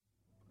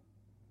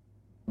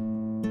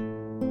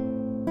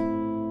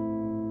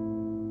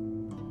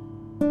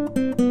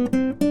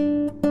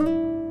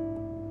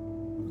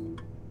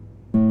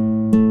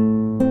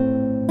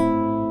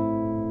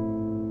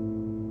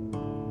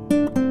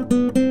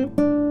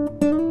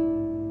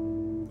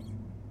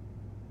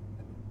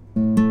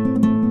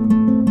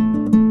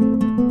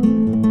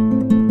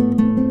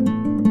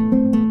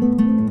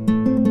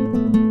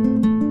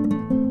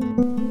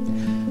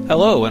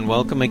Hello, and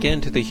welcome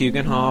again to the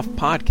Hugenhoff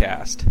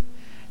podcast.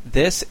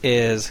 This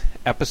is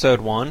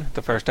episode 1,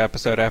 the first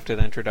episode after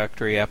the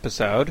introductory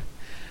episode.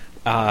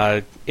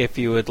 If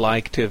you would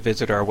like to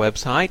visit our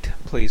website,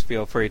 please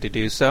feel free to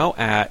do so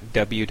at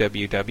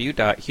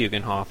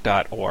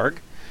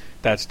www.hugenhoff.org.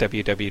 That's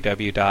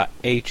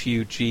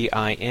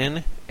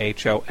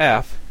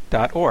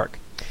www.huginhof.org.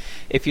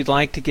 If you'd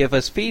like to give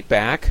us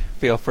feedback,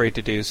 feel free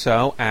to do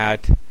so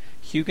at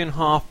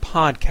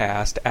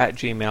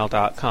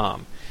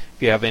hugenhoffpodcast@gmail.com.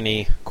 If you have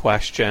any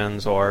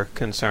questions or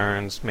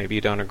concerns, maybe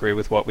you don't agree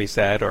with what we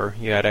said, or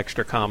you had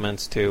extra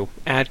comments to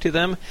add to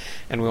them,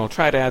 and we will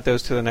try to add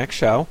those to the next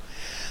show.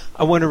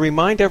 I want to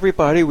remind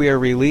everybody we are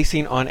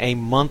releasing on a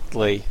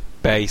monthly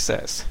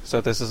basis.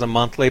 So this is a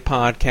monthly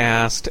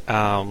podcast.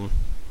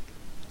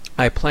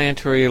 I plan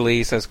to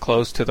release as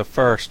close to the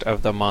first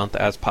of the month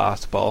as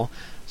possible,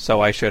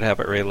 so I should have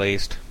it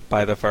released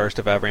by the first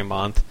of every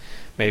month.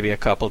 Maybe a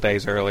couple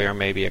days earlier,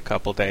 maybe a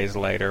couple days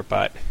later,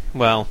 but,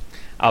 well,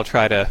 I'll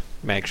try to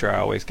make sure I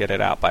always get it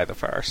out by the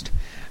first,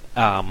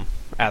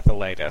 at the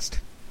latest.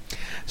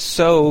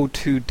 So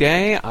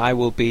today I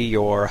will be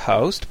your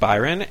host,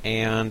 Byron,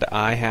 and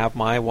I have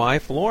my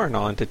wife, Lauren,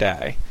 on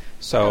today.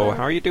 So Hello.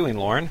 How are you doing,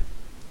 Lauren?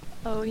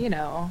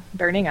 Oh,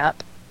 burning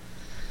up.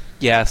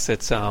 Yes,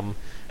 it's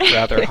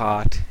rather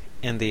hot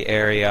in the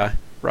area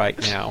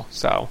right now,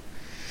 so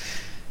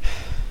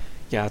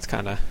yeah,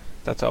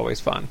 that's always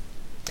fun.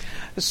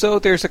 So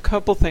there's a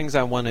couple things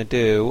I want to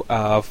do.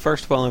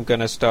 First of all, I'm going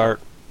to start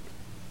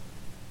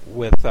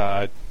with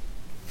a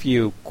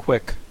few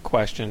quick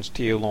questions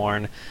to you,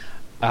 Lauren,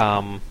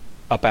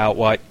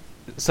 about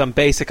some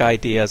basic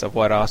ideas of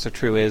what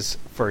Asatru is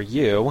for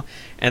you.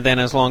 And then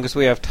as long as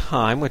we have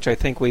time, which I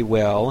think we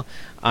will,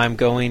 I'm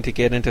going to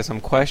get into some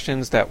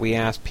questions that we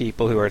ask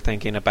people who are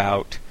thinking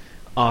about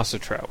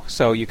Asatru.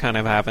 So you kind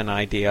of have an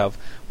idea of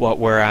what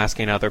we're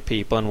asking other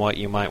people and what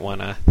you might want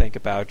to think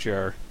about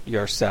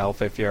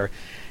yourself if you're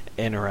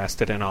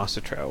interested in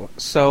Asatru.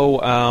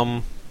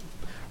 So,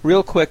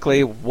 real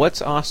quickly,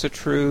 what's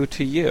Asatru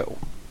to you?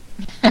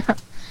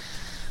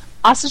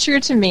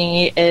 Asatru to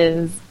me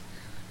is,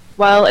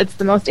 well, it's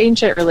the most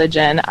ancient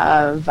religion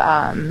of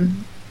my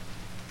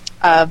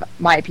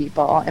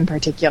people in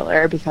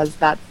particular, because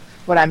that's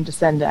what I'm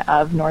descendant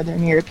of,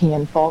 Northern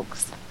European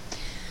folks.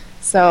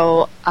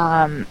 So,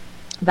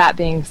 that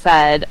being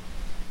said,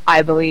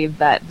 I believe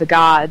that the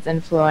gods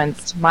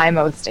influenced my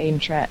most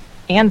ancient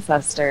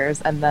ancestors,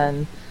 and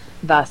then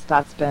thus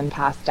that's been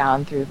passed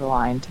down through the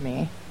line to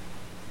me.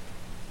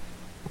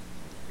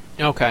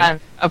 Okay. And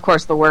of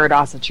course, the word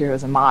Asatru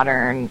is a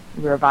modern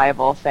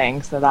revival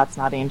thing, so that's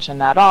not ancient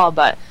at all,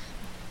 but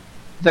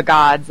the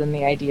gods and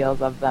the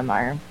ideals of them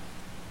are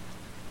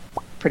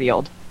pretty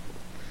old.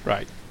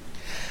 Right.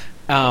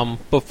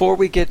 Before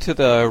we get to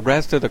the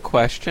rest of the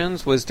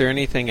questions, was there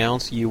anything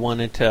else you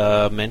wanted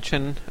to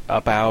mention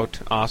about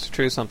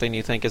Asatru, something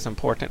you think is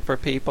important for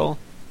people?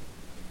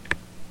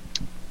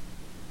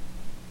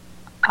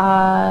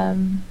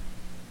 No,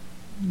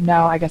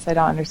 I guess I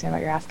don't understand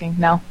what you're asking.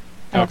 No.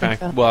 I don't Okay. think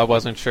so. Well, I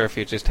wasn't sure if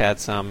you just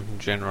had some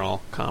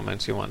general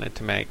comments you wanted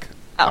to make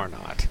or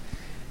not.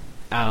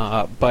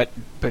 But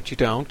you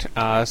don't.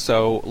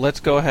 So let's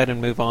go ahead and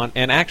move on.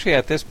 And actually,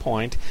 at this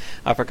point,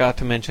 I forgot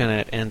to mention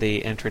it in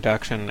the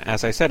introduction.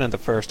 As I said in the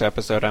first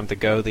episode, I'm the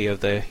Gothi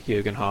of the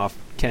Hugenhoff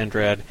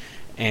kindred,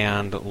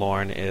 and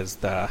Lauren is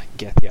the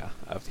Githya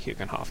of the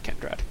Hugenhoff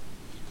kindred.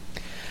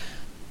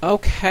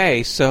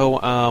 Okay, so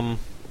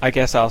I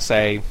guess I'll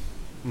say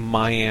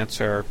my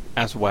answer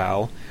as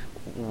well.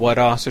 What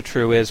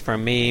Asatru is for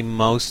me,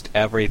 most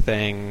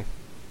everything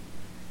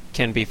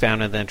can be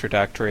found in the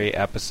introductory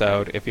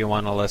episode if you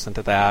want to listen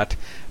to that.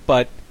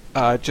 But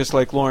just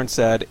like Lauren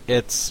said,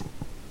 it's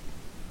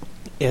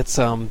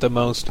the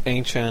most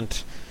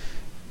ancient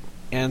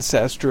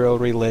ancestral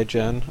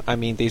religion. I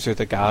mean, these are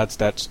the gods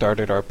that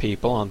started our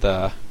people on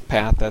the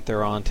path that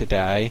they're on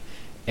today.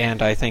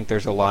 And I think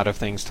there's a lot of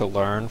things to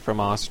learn from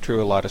Asatru,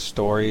 a lot of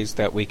stories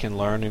that we can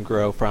learn and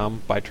grow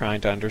from by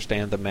trying to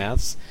understand the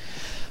myths.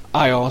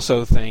 I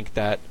also think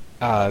that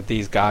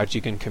these gods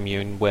you can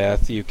commune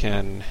with, you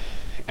can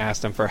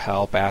ask them for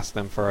help, ask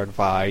them for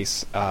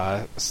advice,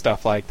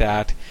 stuff like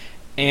that.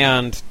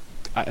 And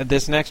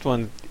this next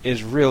one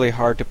is really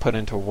hard to put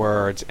into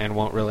words and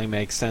won't really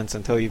make sense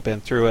until you've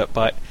been through it.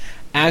 But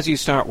as you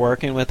start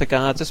working with the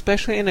gods,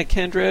 especially in a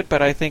kindred,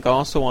 but I think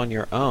also on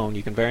your own,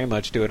 you can very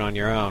much do it on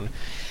your own,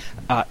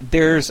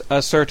 there's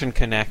a certain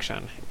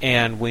connection.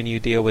 And when you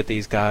deal with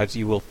these gods,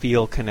 you will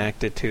feel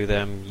connected to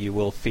them. You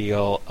will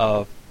feel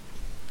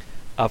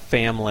a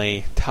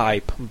family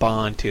type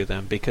bond to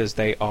them because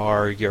they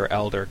are your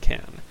elder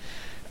kin.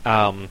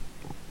 And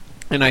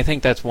I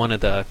think that's one of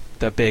the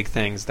big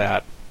things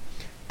that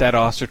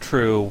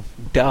Asatru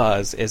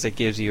does, is it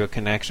gives you a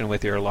connection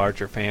with your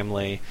larger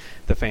family,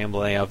 the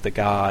family of the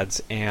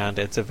gods, and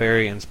it's a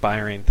very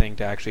inspiring thing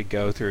to actually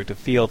go through, to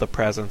feel the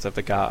presence of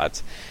the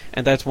gods.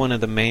 And that's one of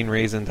the main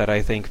reasons that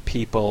I think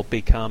people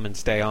become and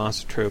stay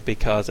Asatru,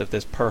 because of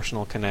this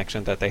personal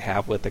connection that they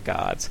have with the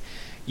gods.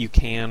 You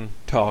can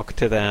talk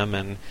to them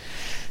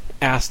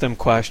ask them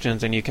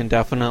questions, and you can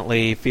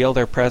definitely feel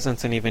their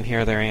presence and even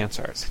hear their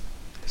answers.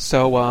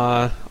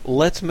 So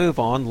let's move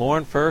on.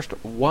 Lauren, first,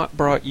 what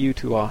brought you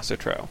to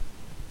Asatru?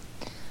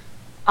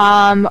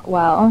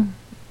 Well,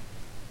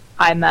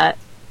 I met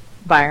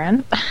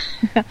Byron,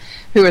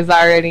 who was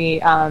already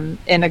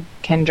in a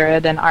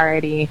kindred and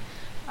already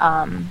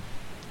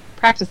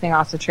practicing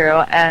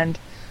Asatru, and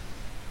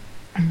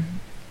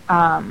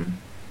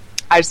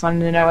I just wanted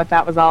to know what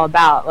that was all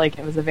about. Like,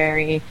 it was a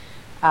very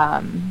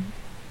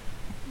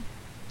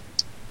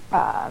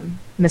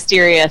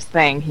mysterious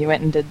thing. He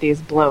went and did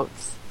these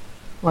bloats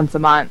once a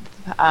month.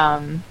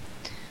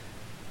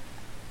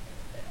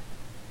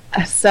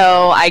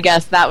 So I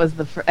guess that was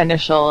the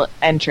initial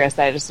interest.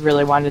 I just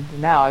really wanted to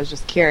know. I was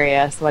just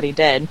curious what he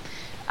did.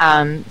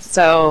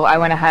 So I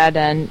went ahead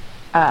and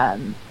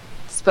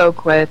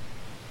spoke with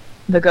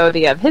the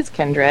Godi of his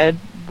kindred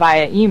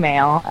via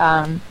email,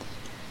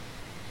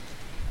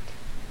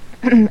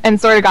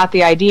 and sort of got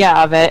the idea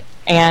of it.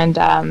 And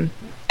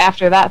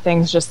after that,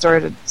 things just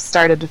sort of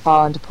started to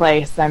fall into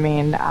place. I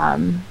mean,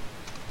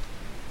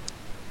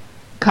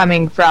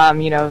 coming from,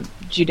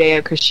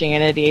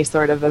 Judeo-Christianity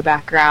sort of a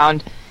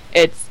background,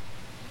 it's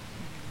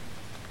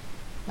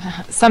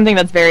something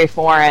that's very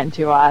foreign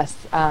to us.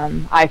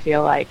 I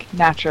feel like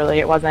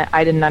naturally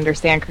I didn't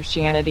understand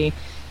Christianity.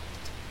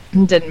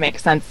 It didn't make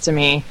sense to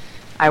me.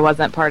 I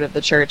wasn't part of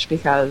the church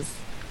because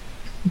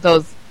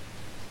those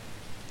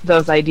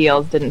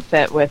ideals didn't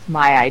fit with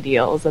my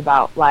ideals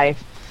about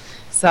life.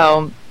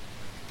 So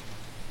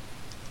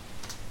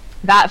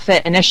that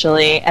fit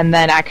initially, and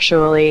then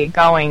actually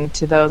going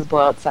to those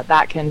bloats at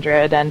that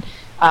kindred and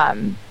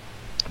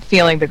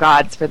feeling the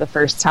gods for the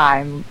first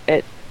time,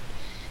 it,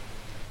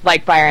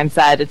 like Byron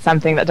said, it's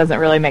something that doesn't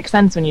really make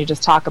sense when you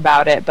just talk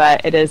about it,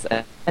 but it is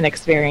an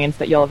experience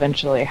that you'll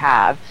eventually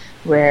have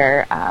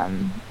where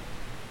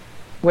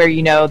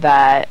you know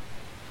that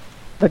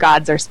the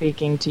gods are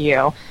speaking to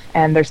you,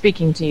 and they're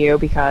speaking to you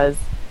because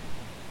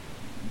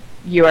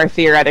you are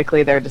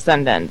theoretically their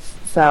descendants.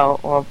 So,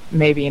 well,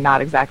 maybe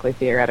not exactly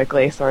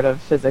theoretically, sort of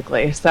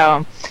physically.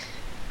 So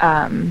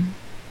I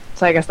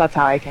guess that's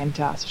how I came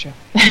to Asatru.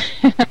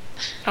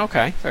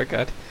 Okay, very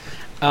good.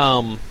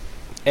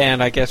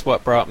 And I guess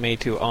what brought me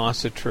to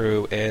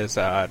Asatru is,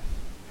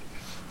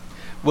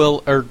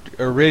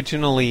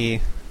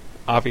 originally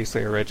I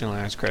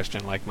was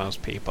Christian, like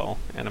most people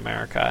in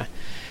America.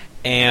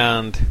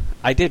 And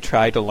I did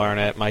try to learn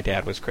it. My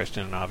dad was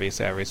Christian, and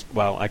obviously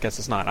I guess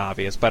it's not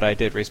obvious, but I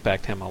did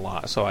respect him a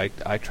lot. So I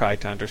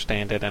tried to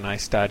understand it, and I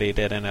studied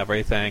it and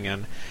everything.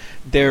 And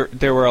there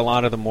were a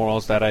lot of the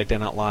morals that I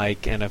didn't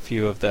like, and a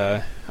few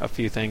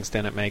things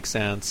didn't make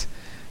sense.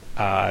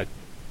 And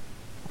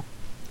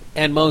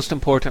most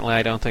importantly,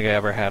 I don't think I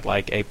ever had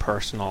like a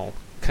personal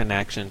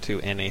connection to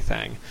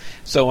anything.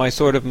 So I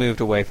sort of moved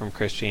away from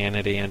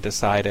Christianity and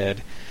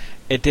decided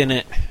it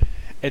didn't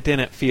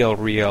feel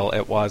real.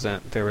 It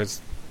wasn't. There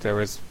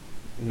was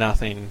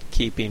nothing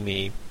keeping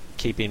me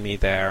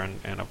there,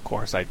 and of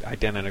course I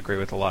didn't agree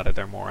with a lot of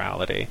their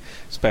morality,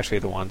 especially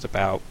the ones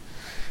about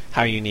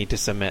how you need to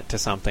submit to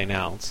something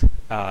else.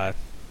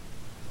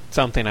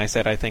 Something I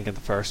said, I think, in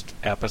the first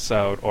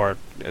episode, or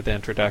the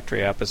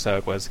introductory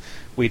episode, was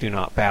we do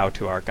not bow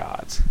to our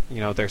gods.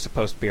 They're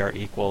supposed to be our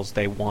equals.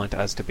 They want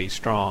us to be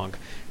strong.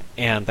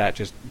 And that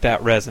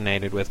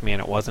resonated with me,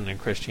 and it wasn't in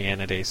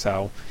Christianity.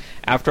 So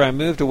after I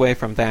moved away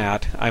from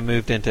that, I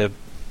moved into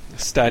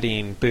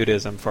studying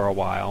Buddhism for a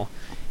while.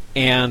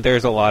 And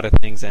there's a lot of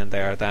things in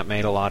there that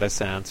made a lot of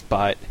sense.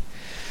 But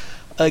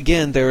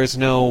again, there is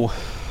no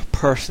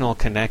personal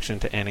connection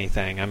to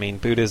anything. I mean,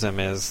 Buddhism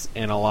is,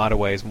 in a lot of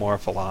ways, more a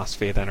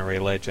philosophy than a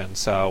religion.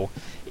 So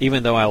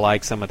even though I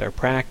liked some of their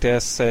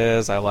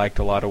practices, I liked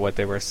a lot of what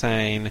they were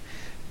saying,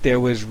 there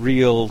was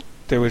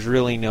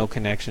really no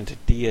connection to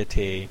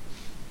deity,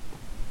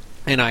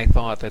 and I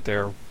thought that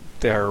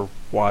there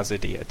was a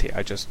deity.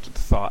 I just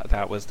thought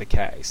that was the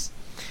case.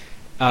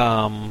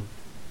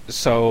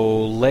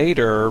 So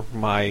later,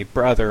 my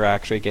brother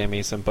actually gave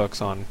me some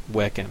books on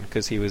Wiccan,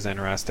 because he was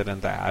interested in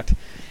that,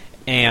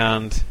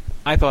 and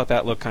I thought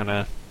that looked kind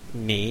of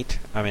neat.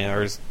 I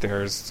mean,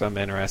 there's some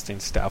interesting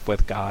stuff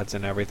with gods,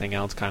 and everything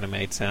else kind of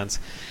made sense.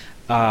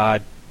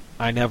 I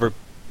never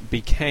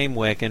became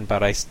Wiccan,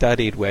 but I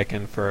studied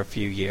Wiccan for a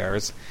few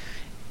years,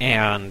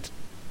 and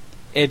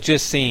it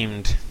just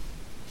didn't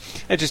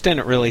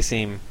really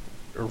seem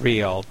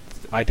real.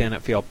 I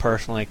didn't feel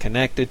personally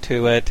connected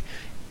to it,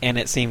 and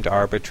it seemed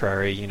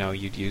arbitrary.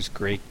 You'd use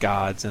Greek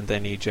gods and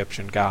then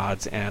Egyptian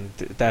gods, and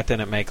that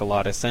didn't make a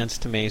lot of sense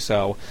to me.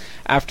 So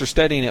after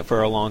studying it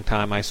for a long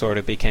time, I sort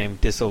of became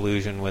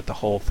disillusioned with the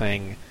whole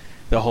thing,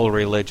 the whole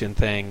religion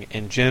thing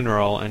in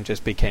general, and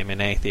just became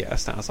an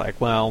atheist. I was like,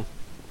 well,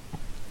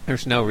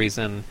 there's no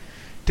reason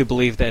to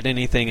believe that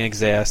anything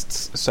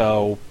exists,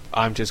 so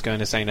I'm just going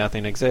to say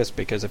nothing exists,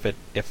 because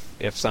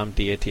if some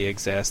deity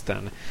exists,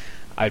 then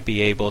I'd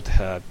be able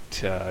to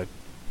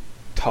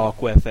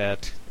talk with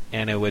it,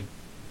 and it would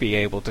be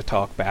able to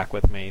talk back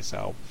with me.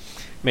 So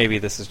maybe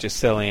this is just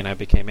silly, and I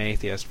became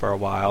atheist for a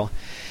while.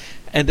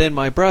 And then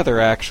my brother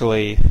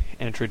actually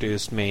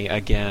introduced me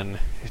again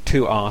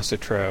to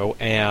Asatru,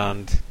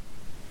 and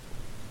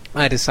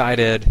I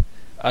decided,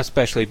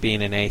 especially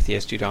being an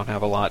atheist, you don't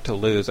have a lot to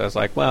lose. I was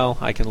like, well,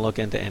 I can look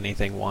into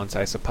anything once,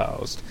 I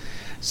supposed.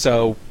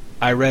 So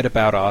I read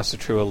about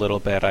Asatru a little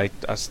bit. I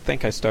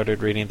think I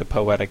started reading the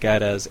Poetic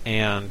Eddas,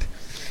 and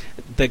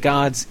the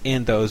gods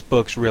in those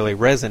books really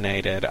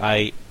resonated.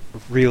 I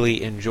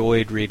really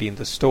enjoyed reading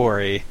the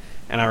story,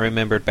 and I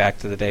remembered back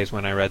to the days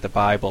when I read the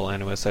Bible,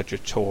 and it was such a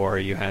chore.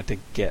 You had to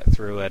get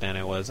through it, and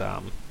it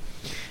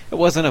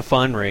wasn't a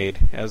fun read,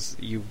 as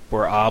you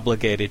were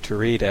obligated to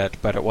read it,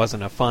 but it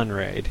wasn't a fun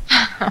read.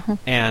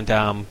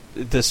 And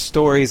the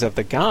stories of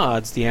the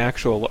gods,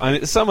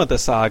 some of the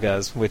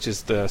sagas, which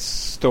is the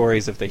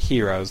stories of the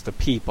heroes, the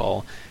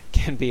people,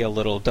 can be a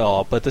little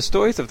dull, but the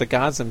stories of the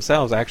gods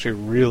themselves actually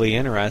really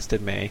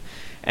interested me,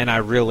 and I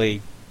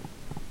really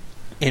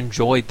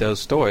enjoyed those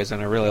stories,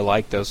 and I really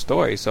liked those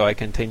stories, so I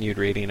continued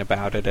reading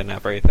about it and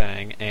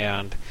everything,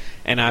 and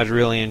I was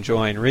really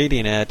enjoying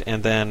reading it.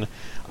 And then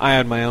I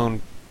had my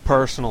own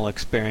personal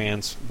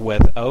experience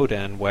with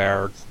Odin,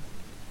 where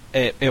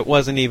it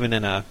wasn't even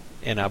in a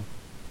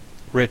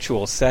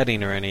ritual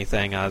setting or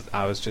anything.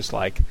 I was just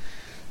like,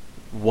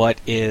 what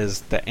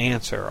is the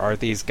answer? Are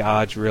these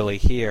gods really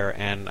here?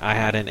 And I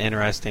had an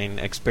interesting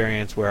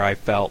experience where I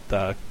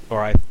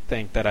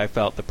think that I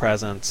felt the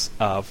presence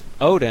of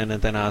Odin,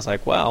 and then I was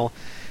like, well,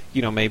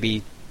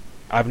 maybe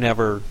I've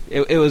never...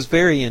 It was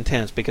very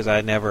intense because I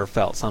had never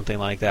felt something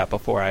like that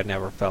before. I had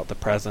never felt the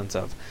presence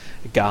of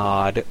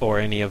God or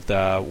any of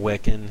the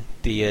Wiccan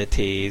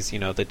deities,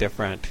 the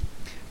different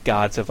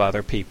gods of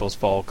other people's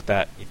folk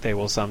that they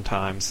will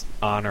sometimes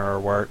honor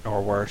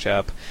or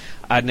worship.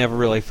 I'd never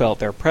really felt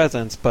their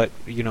presence, but,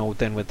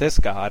 then with this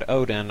god,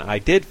 Odin, I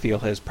did feel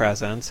his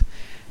presence.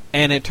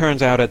 And it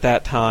turns out at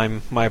that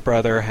time, my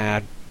brother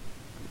had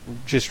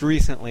just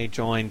recently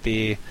joined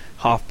the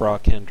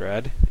Hofbra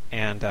kindred,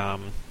 and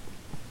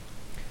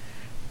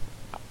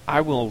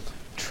I will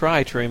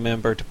try to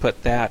remember to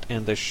put that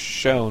in the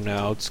show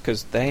notes,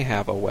 because they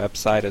have a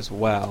website as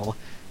well.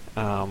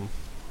 I'll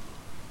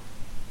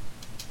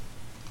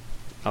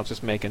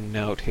just make a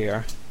note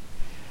here.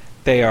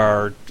 They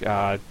are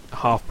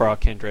Hofbra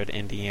Kindred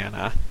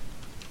Indiana.com.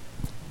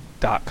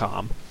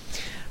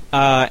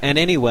 And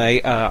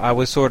anyway, I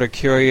was sort of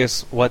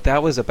curious what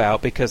that was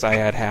about, because I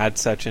had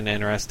such an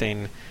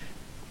interesting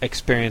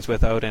experience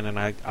with Odin, and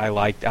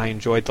I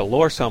enjoyed the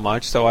lore so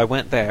much, so I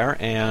went there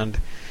and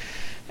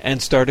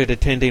started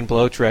attending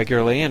Bloach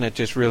regularly, and it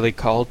just really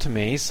called to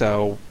me,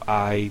 so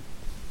I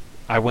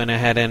went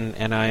ahead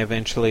and I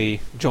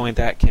eventually joined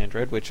that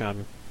kindred, which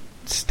I'm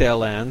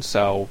still in,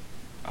 so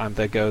I'm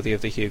the Gothi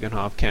of the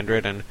Hugenhof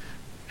kindred and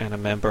a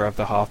member of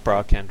the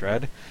Hofbra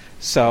kindred.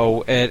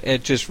 So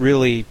it just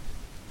really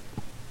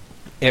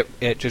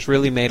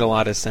made a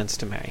lot of sense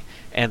to me,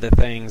 and the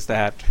things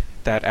that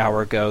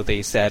our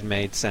Gothi said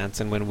made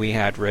sense. And when we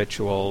had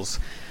rituals,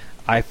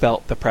 I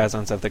felt the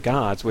presence of the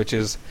gods, which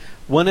is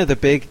one of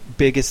the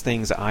biggest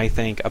things I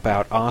think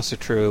about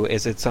Asatru.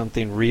 Is it's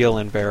something real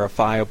and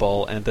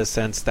verifiable in the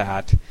sense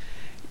that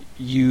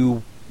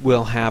you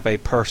will have a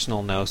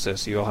personal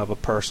gnosis, you will have a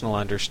personal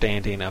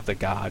understanding of the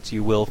gods,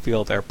 you will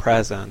feel their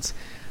presence.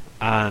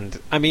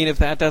 And, I mean, if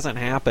that doesn't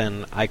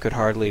happen, I could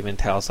hardly even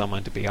tell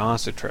someone to be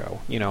Asatru.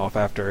 If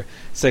after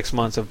 6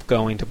 months of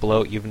going to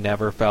Bloat you've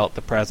never felt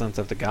the presence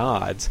of the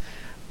gods,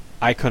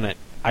 I couldn't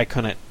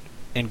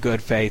in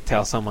good faith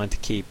tell someone to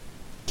keep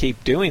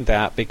doing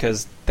that,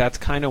 because that's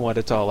kind of what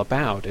it's all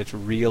about. It's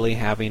really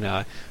having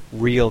a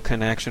real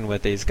connection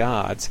with these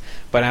gods.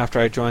 But after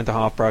I joined the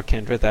Hofbra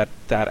kindred, that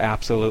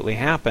absolutely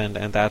happened,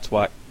 and that's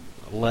what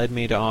led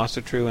me to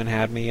Asatru and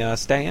had me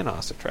stay in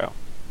Asatru.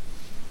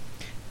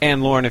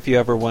 And Lauren, if you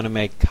ever want to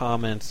make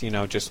comments,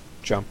 just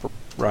jump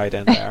right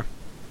in there.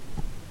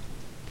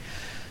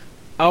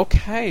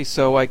 Okay,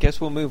 so I guess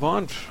we'll move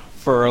on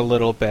for a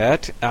little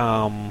bit.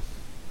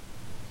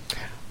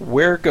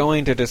 We're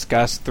going to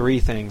discuss 3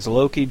 things: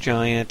 Loki,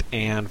 giant,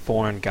 and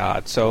foreign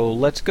god. So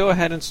let's go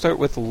ahead and start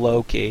with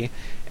Loki.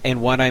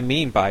 And what I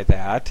mean by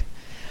that,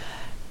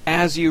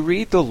 as you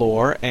read the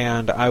lore,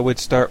 and I would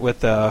start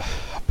with the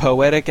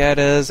Poetic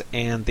Eddas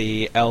and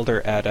the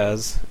Elder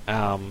Eddas.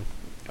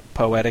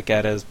 Poetic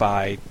Eddas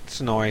by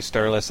Snorri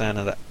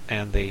Sturluson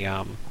and the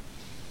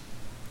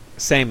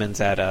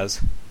Saemund's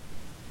Eddas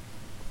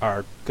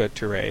are good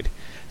to read.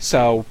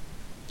 So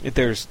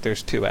there's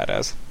 2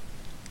 Eddas.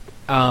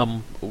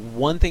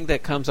 One thing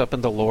that comes up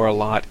in the lore a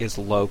lot is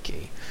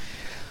Loki.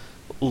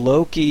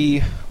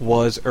 Loki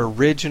was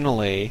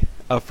originally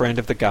a friend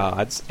of the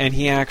gods, and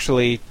he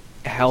actually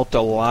helped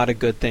a lot of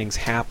good things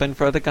happen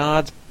for the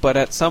gods, but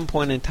at some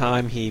point in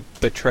time he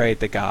betrayed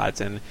the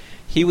gods, and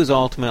he was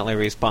ultimately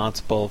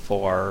responsible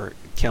for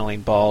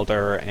killing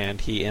Balder,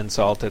 and he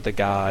insulted the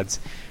gods.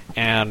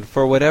 And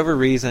for whatever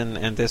reason,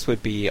 and this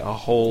would be a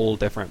whole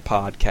different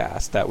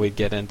podcast that we'd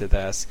get into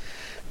this,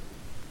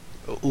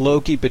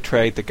 Loki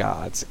betrayed the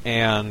gods,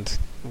 and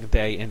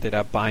they ended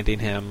up binding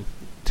him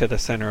to the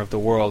center of the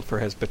world for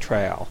his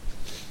betrayal.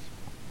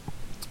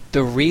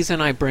 The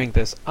reason I bring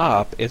this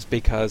up is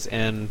because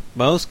in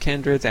most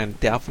kindreds, and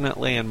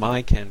definitely in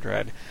my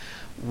kindred,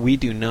 we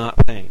do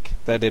not think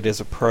that it is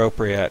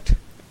appropriate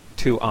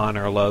to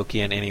honor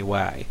Loki in any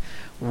way.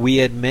 We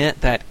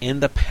admit that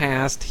in the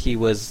past he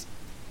was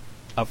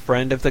a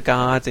friend of the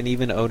gods and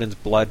even Odin's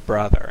blood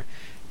brother.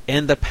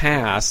 In the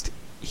past,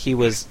 he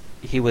was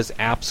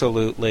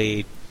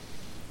absolutely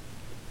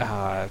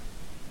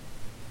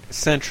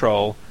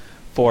central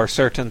for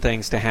certain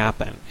things to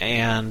happen,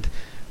 and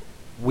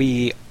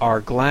we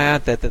are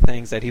glad that the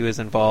things that he was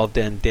involved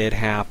in did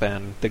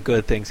happen. The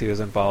good things he was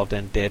involved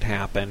in did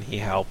happen. He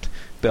helped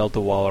build the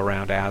wall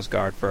around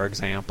Asgard, for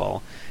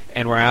example.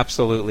 And we're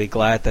absolutely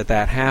glad that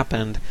that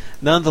happened.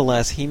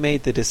 Nonetheless, he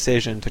made the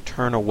decision to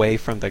turn away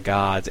from the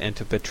gods and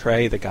to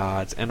betray the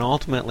gods, and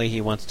ultimately he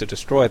wants to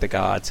destroy the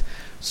gods.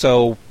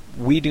 So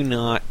we do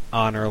not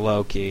honor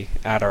Loki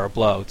at our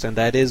bloats, and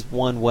that is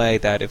one way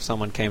that if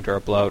someone came to our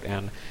bloat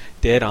and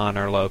did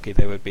honor Loki,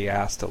 they would be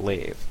asked to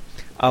leave.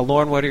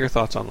 Lauren, what are your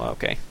thoughts on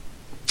Loki?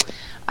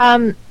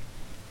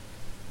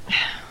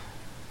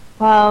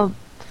 Well,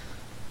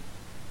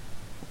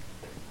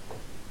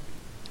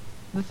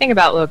 the thing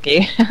about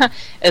Loki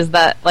is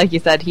that, like you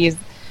said, he's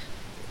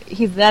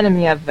the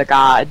enemy of the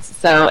gods.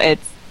 So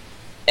it's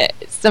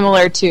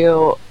similar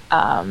to,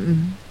 I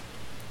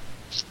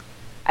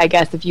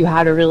guess, if you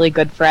had a really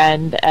good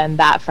friend and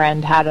that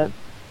friend had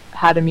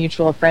a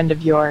mutual friend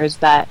of yours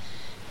that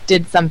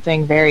did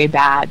something very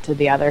bad to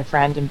the other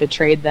friend and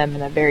betrayed them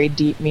in a very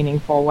deep,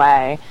 meaningful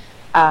way,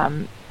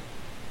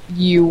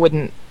 you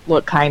wouldn't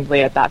look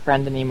kindly at that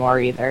friend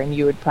anymore either, and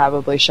you would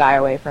probably shy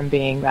away from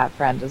being that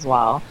friend as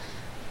well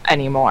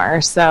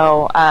anymore.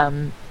 So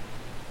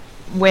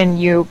when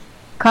you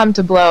come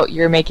to bloat,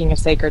 you're making a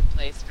sacred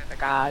place for the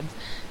gods.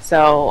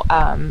 So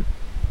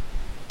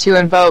to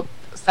invoke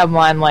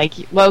someone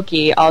like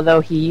Loki,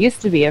 although he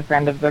used to be a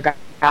friend of the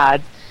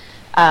gods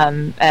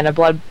and a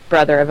blood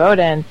brother of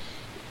Odin,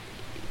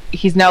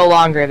 he's no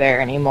longer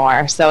there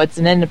anymore. So it's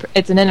an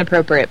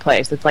inappropriate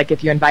place. It's like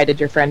if you invited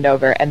your friend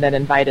over and then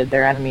invited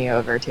their enemy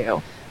over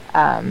too.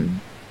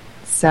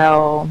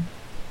 So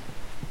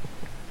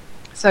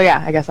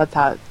yeah, I guess that's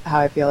how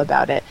I feel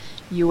about it.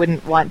 You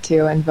wouldn't want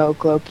to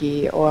invoke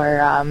Loki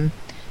or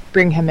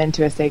bring him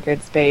into a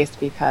sacred space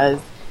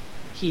because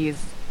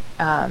he's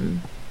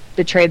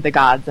betrayed the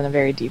gods in a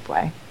very deep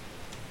way.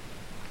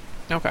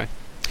 Okay.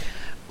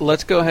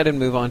 Let's go ahead and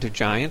move on to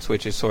giants,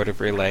 which is sort of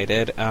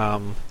related.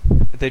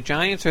 The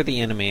giants are the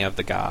enemy of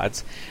the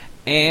gods,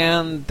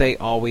 and they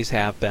always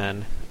have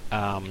been.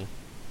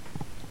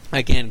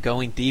 Again,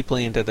 going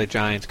deeply into the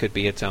giants could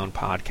be its own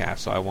podcast,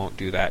 so I won't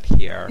do that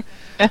here.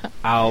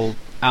 I'll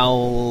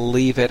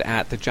leave it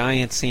at the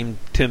giants seem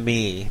to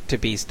me to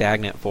be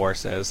stagnant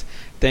forces,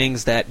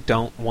 things that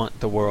don't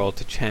want the world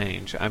to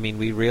change. I mean,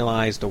 we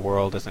realize the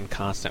world is in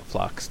constant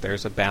flux.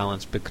 There's a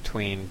balance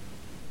between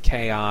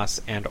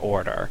chaos and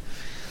order.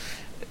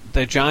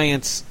 The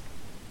giants,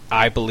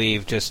 I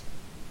believe, just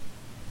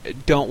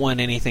don't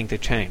want anything to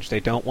change. They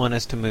don't want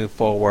us to move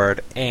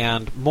forward,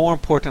 and more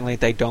importantly,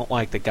 they don't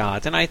like the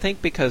gods. And I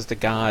think because the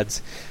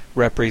gods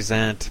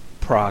represent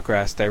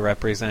progress, they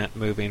represent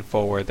moving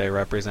forward, they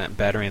represent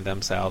bettering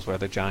themselves, where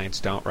the giants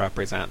don't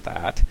represent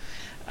that.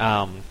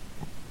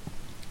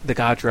 The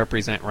gods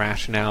represent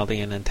rationality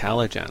and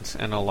intelligence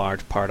in a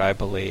large part, I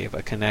believe,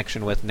 a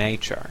connection with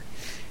nature.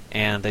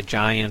 And the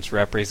giants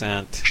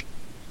represent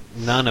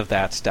none of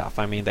that stuff.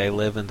 I mean, they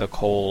live in the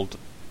cold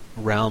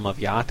realm of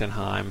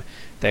Jotunheim.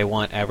 They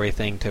want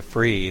everything to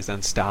freeze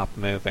and stop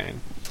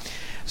moving.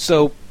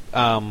 So,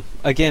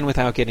 again,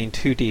 without getting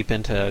too deep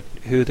into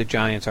who the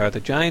giants are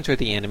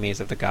the enemies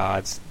of the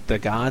gods. The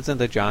gods and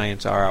the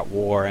giants are at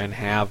war and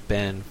have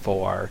been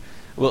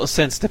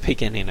since the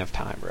beginning of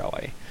time,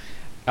 really.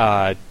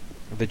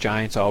 The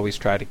giants always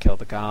try to kill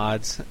the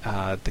gods.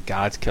 The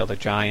gods kill the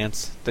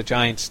giants. The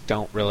giants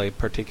don't really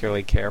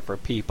particularly care for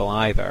people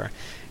either.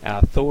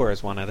 Thor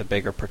is one of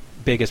the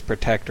biggest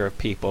protector of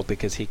people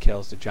because he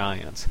kills the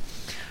giants.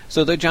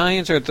 So the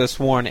giants are the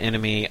sworn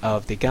enemy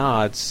of the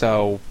gods.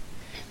 So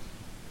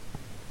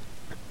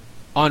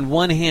on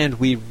one hand,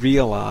 we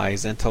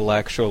realize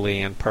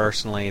intellectually and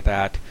personally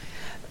that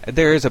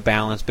there is a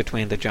balance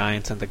between the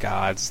giants and the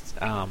gods.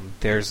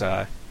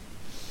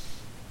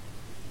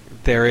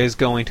 There is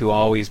going to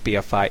always be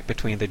a fight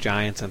between the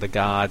giants and the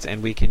gods,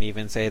 and we can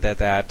even say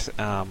that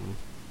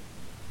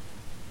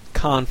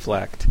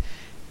conflict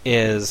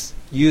is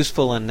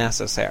useful and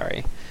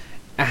necessary.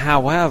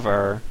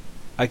 However,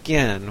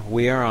 again,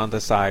 we are on the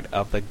side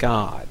of the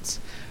gods,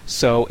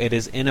 so it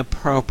is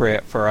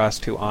inappropriate for us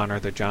to honor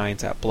the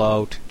giants at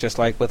bloat. Just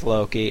like with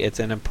Loki,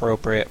 it's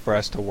inappropriate for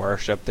us to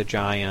worship the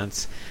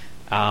giants.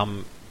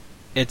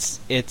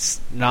 It's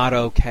not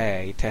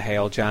okay to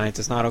hail giants.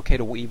 It's not okay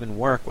to even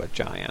work with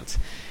giants.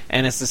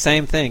 And it's the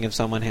same thing if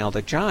someone hailed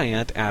a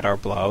giant at our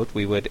bloat,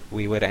 we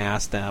would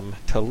ask them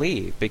to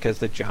leave, because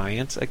the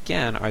giants,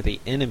 again, are the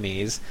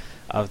enemies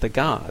of the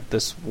god, the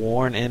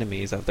sworn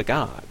enemies of the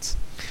gods.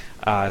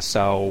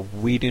 So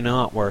we do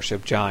not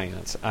worship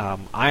giants.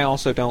 I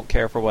also don't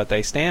care for what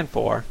they stand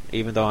for,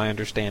 even though I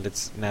understand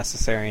it's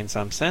necessary in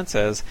some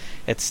senses.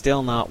 It's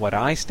still not what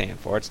I stand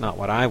for. It's not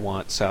what I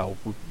want, so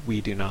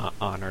we do not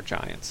honor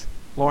giants.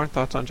 Lauren,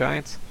 thoughts on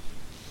giants?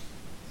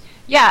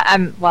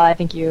 Yeah, well, I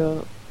think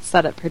you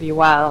said it pretty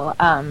well.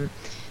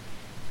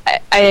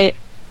 I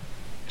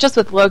just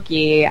with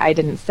Loki, I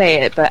didn't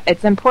say it, but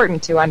it's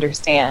important to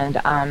understand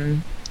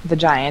the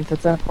giants.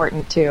 It's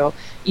important to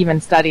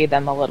even study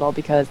them a little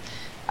because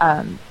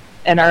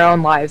in our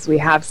own lives we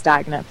have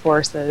stagnant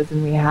forces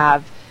and we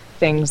have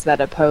things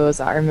that oppose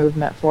our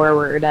movement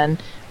forward.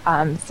 And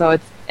so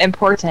it's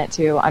important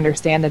to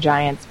understand the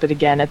giants, but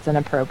again, it's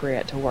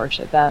inappropriate to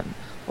worship them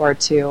or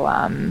to,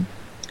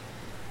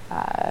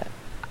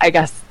 I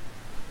guess,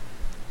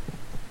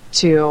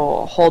 to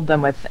hold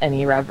them with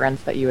any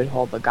reverence that you would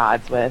hold the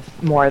gods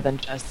with, more than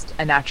just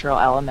a natural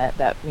element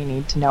that we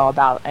need to know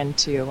about and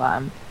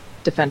to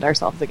defend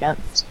ourselves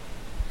against.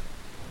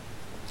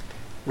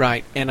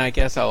 Right, and I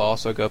guess I'll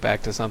also go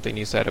back to something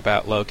you said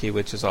about Loki,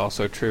 which is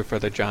also true for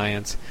the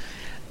giants.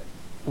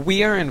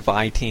 We are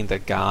inviting the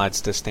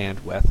gods to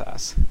stand with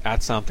us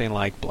at something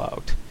like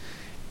Bloat.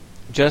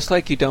 Just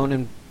like you don't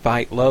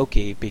invite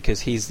Loki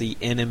because he's the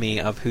enemy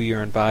of who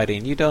you're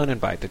inviting, you don't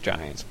invite the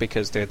giants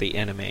because they're the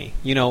enemy.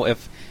 You know,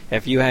 if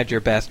you had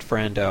your best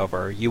friend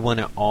over, you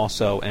wouldn't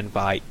also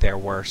invite their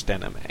worst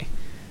enemy.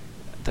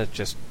 That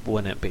just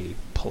wouldn't be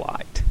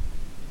polite.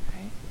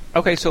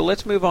 Okay, so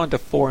let's move on to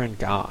foreign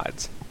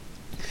gods.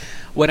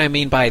 What I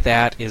mean by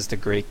that is the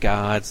Greek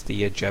gods,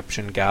 the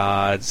Egyptian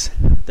gods,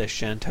 the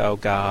Shinto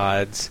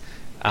gods,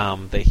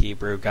 the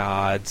Hebrew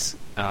gods,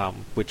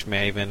 which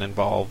may even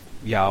involve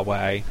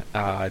Yahweh.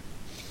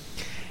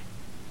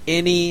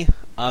 Any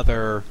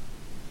other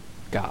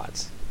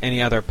gods,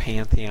 any other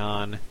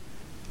pantheon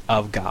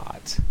of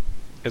gods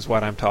is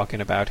what I'm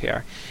talking about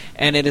here.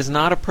 And it is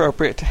not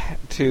appropriate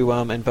to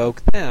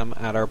invoke them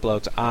at our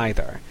bloats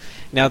either.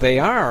 Now, they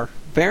are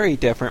very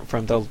different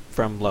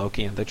from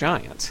Loki and the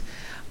giants.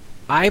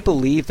 I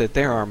believe that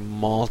there are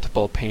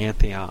multiple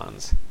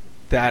pantheons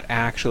that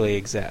actually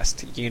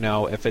exist. You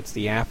know, if it's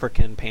the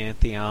African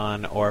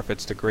pantheon, or if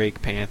it's the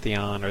Greek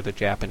pantheon, or the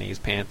Japanese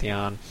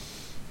pantheon,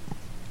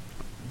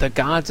 the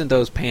gods in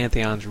those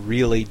pantheons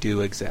really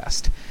do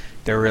exist.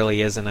 There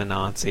really is an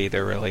Anansi,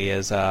 there really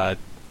is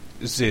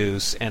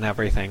Zeus, and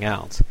everything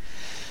else.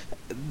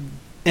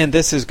 And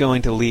this is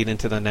going to lead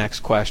into the next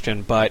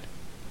question, but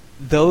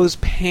those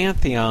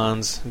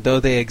pantheons, though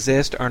they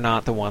exist, are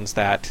not the ones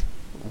that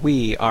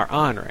we are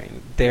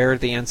honoring. They're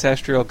the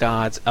ancestral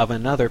gods of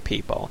another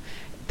people.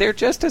 They're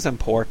just as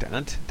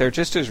important, they're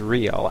just as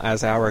real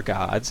as our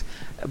gods,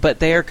 but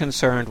they are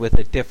concerned with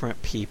a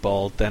different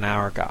people than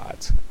our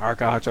gods. Our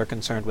gods are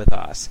concerned with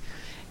us.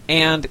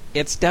 And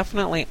it's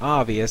definitely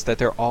obvious that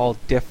they're all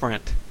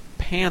different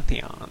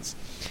pantheons.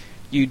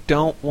 You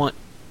don't want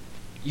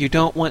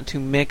to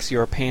mix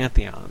your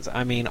pantheons.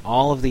 I mean,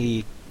 all of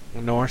the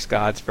Norse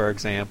gods, for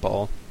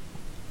example,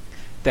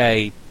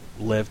 they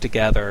live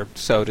together,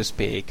 so to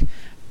speak.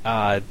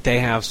 They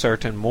have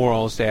certain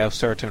morals, they have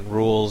certain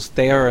rules,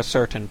 they are a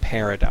certain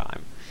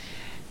paradigm.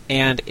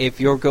 And if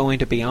you're going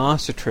to be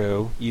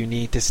Asatru, you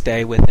need to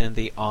stay within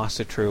the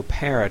Asatru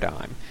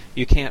paradigm.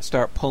 You can't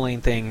start pulling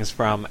things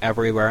from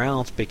everywhere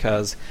else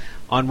because,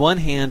 on one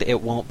hand,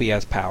 it won't be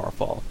as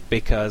powerful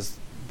because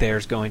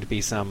there's going to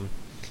be some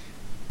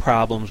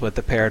problems with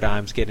the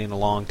paradigms getting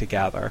along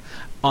together.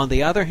 On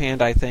the other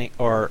hand, I think,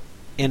 or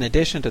in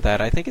addition to that,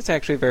 I think it's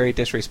actually very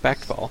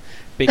disrespectful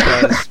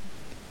because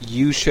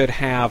you should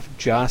have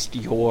just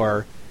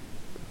your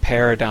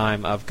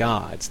paradigm of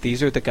gods.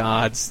 These are the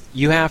gods.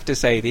 You have to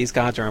say, these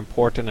gods are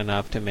important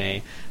enough to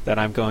me that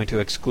I'm going to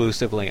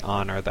exclusively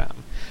honor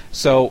them.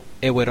 So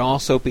it would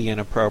also be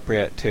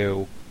inappropriate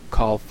to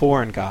call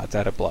foreign gods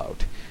at a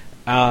bloat.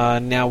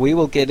 Now, we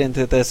will get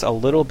into this a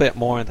little bit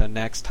more in the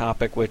next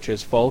topic, which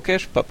is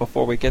folkish, but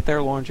before we get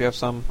there, Lauren, do you have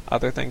some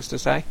other things to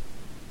say?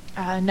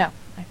 No,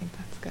 I think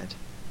that's good.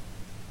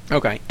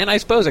 Okay, and I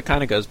suppose it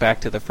kind of goes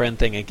back to the friend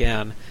thing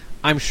again.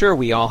 I'm sure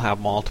we all have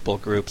multiple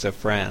groups of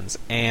friends,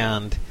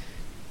 and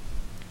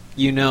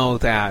you know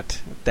that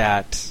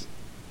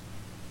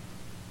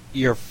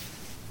your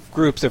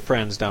groups of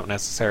friends don't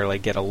necessarily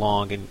get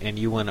along, and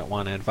you wouldn't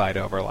want to invite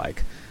over,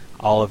 like,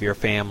 all of your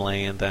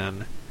family and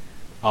then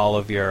all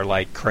of your,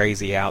 like,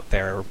 crazy out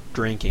there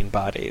drinking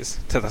buddies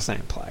to the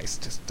same place.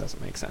 Just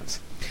doesn't make sense.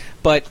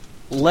 But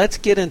let's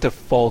get into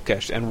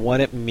folkish and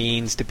what it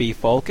means to be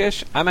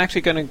folkish. I'm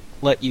actually going to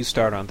let you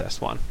start on this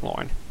one,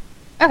 Lauren.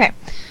 Okay.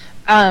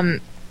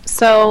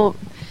 So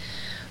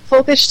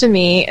folkish to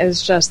me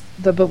is just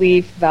the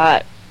belief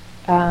that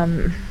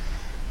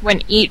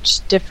when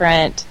each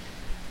different,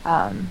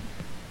 I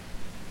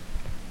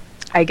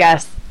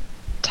guess,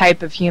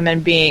 type of human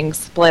being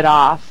split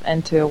off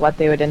into what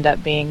they would end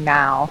up being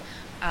now,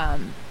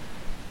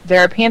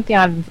 there are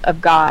pantheons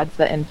of gods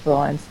that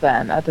influence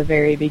them at the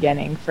very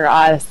beginning. For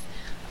us,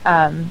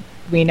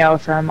 we know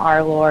from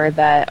our lore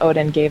that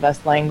Odin gave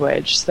us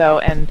language, so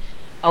in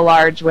a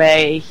large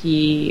way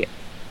he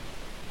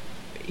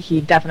he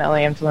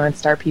definitely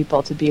influenced our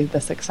people to be the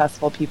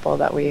successful people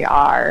that we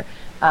are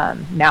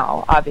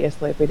now.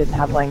 Obviously, if we didn't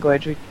have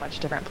language, we'd be in a much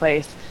different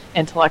place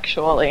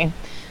intellectually.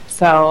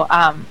 So,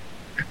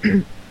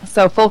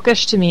 so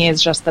folkish to me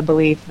is just the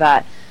belief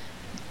that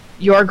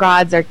your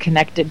gods are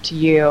connected to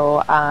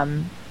you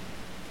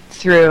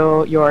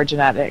through your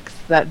genetics,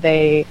 that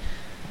they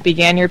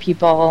began your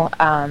people,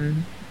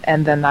 and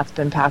then that's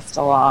been passed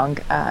along,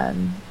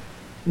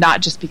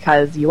 not just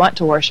because you want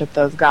to worship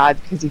those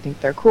gods because you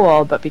think they're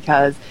cool, but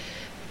because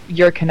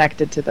you're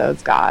connected to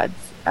those gods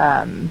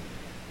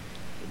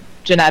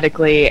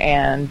genetically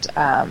and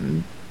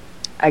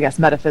I guess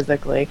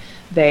metaphysically.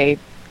 They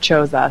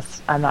chose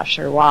us. I'm not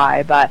sure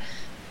why, but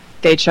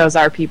they chose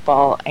our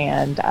people,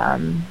 and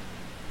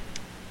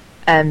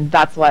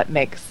that's what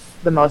makes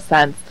the most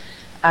sense.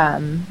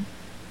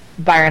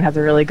 Byron has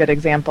a really good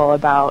example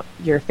about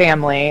your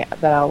family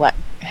that I'll let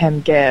him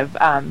give,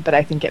 but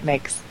I think it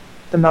makes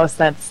the most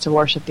sense to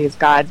worship these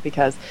gods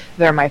because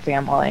they're my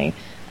family.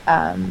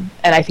 And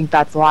I think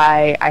that's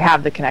why I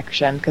have the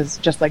connection, because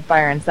just like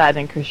Byron said,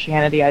 in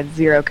Christianity I had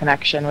zero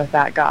connection with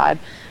that God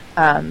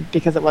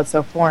because it was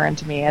so foreign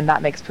to me, and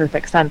that makes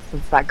perfect sense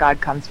since that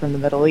God comes from the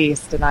Middle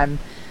East and I'm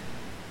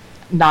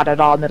not at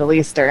all Middle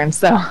Eastern.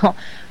 So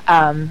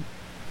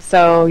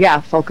so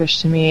yeah,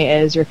 folkish to me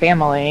is your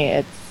family.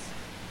 It's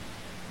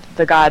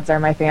the gods are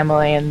my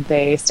family, and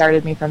they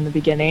started me from the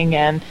beginning,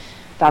 and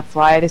that's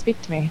why they speak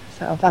to me.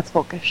 So that's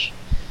folkish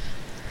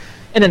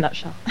in a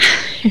nutshell.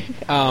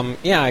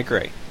 Yeah, I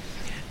agree.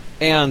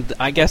 And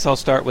I guess I'll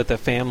start with the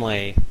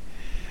family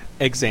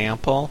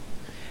example.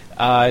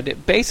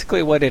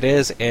 Basically what it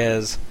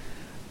is,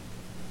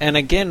 and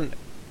again,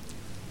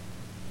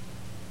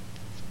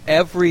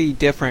 every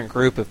different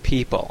group of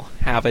people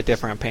have a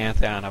different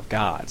pantheon of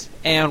gods.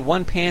 And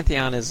one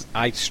pantheon is,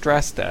 I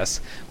stress this,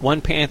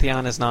 one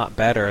pantheon is not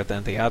better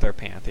than the other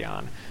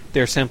pantheon.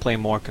 They're simply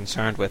more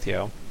concerned with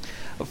you.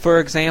 For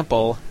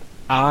example,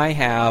 I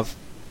have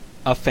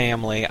a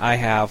family.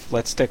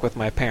 Let's stick with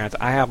my parents.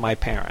 I have my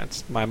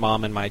parents, my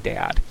mom and my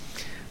dad.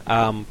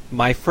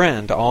 My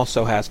friend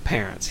also has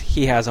parents.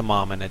 He has a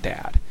mom and a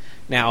dad.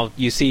 Now,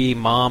 you see,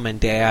 mom and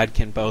dad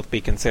can both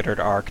be considered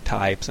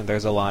archetypes, and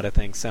there's a lot of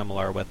things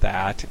similar with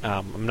that.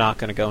 I'm not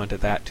going to go into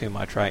that too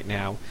much right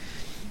now.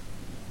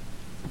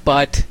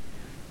 But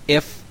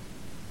if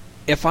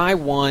I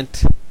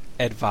want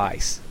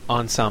advice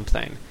on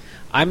something,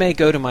 I may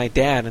go to my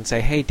dad and say,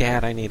 hey,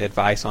 Dad, I need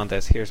advice on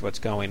this. Here's what's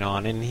going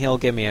on. And he'll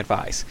give me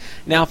advice.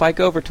 Now, if I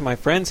go over to my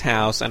friend's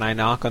house and I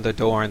knock on the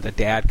door and the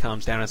dad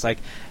comes down and it's like,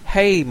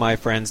 hey, my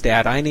friend's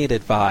dad, I need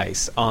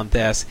advice on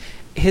this.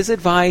 His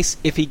advice,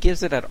 if he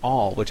gives it at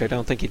all, which I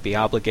don't think he'd be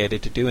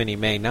obligated to do, and he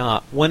may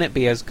not, wouldn't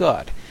be as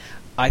good.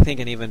 I think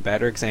an even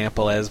better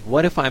example is,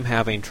 what if I'm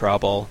having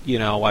trouble,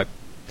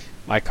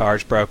 my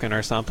car's broken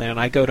or something, and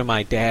I go to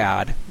my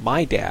dad,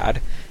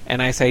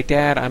 and I say,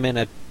 Dad, I'm in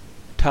a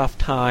tough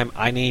time,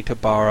 I need to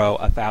borrow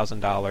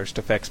 $1,000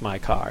 to fix my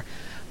car.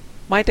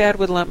 My dad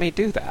would let me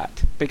do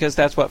that, because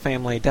that's what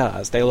family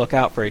does. They look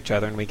out for each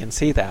other, and we can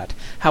see that.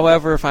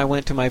 However, if I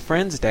went to my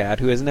friend's dad,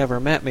 who has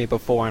never met me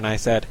before, and I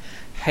said,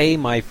 hey,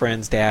 my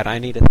friend's dad, I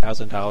need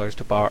 $1,000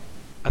 to borrow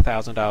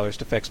 $1,000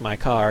 to fix my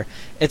car,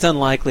 it's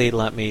unlikely to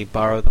let me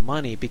borrow the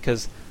money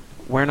because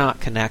we're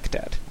not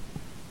connected.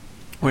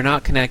 We're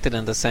not connected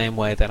in the same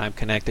way that I'm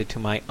connected to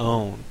my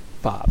own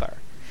father.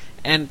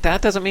 And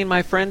that doesn't mean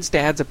my friend's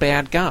dad's a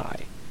bad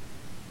guy.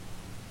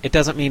 It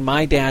doesn't mean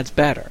my dad's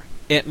better.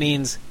 It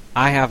means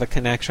I have a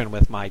connection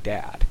with my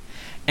dad.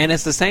 And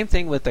it's the same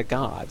thing with the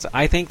gods.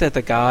 I think that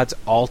the gods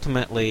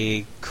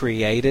ultimately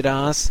created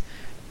us,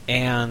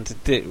 and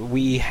that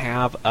we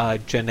have a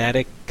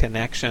genetic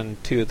connection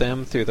to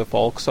them through the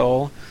folk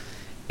soul.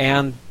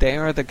 And they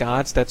are the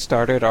gods that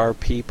started our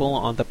people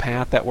on the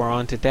path that we're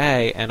on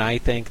today. And I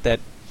think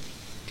that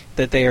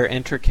they are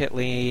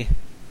intricately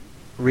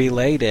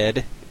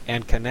related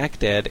and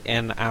connected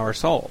in our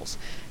souls.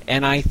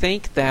 And I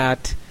think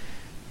that,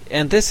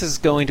 and this is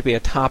going to be a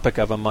topic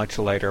of a much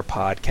later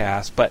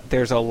podcast, but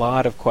there's a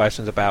lot of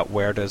questions about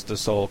where does the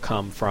soul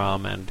come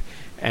from, and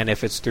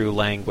if it's through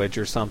language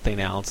or something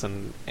else,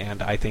 and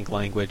I think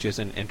language is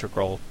an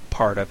integral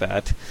part of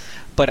it.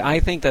 But I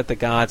think that the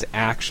gods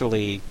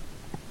actually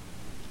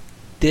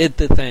did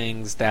the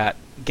things that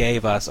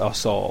gave us a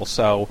soul.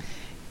 So,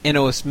 in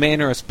a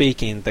manner of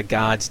speaking, the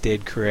gods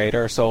did create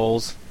our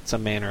souls. It's a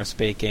manner of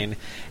speaking.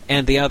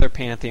 And the other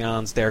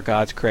pantheons, their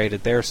gods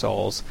created their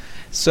souls.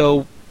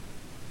 So,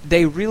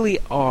 they really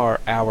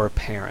are our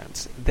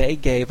parents. They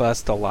gave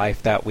us the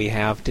life that we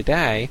have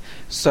today,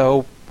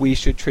 so we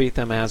should treat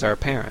them as our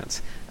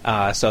parents.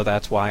 So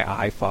that's why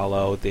I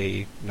follow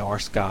the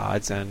Norse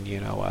gods, and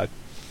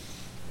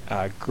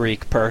a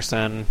Greek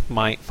person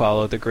might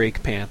follow the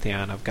Greek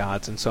pantheon of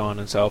gods, and so on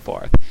and so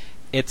forth.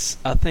 It's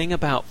a thing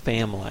about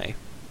family,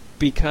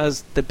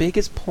 because the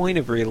biggest point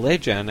of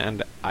religion,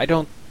 and I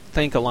don't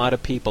think a lot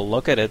of people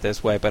look at it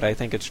this way, but I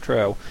think it's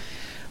true,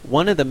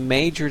 one of the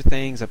major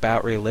things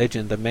about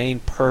religion, the main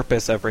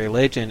purpose of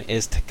religion,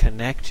 is to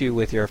connect you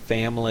with your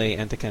family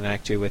and to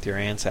connect you with your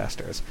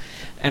ancestors.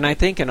 And I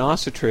think in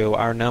Asatru,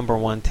 our number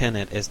one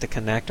tenet is to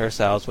connect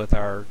ourselves with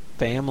our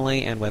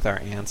family and with our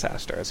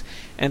ancestors.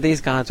 And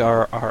these gods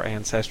are our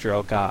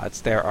ancestral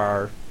gods. They're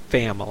our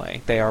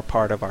family. They are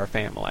part of our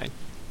family.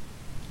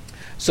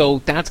 So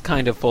that's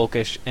kind of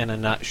folkish in a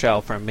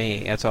nutshell for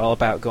me. It's all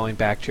about going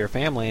back to your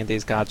family, and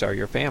these gods are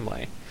your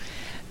family.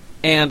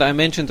 And I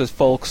mentioned the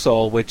folk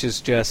soul, which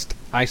is just,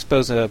 I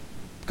suppose a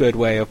good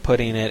way of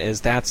putting it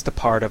is that's the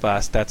part of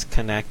us that's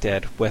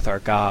connected with our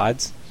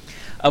gods.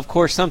 Of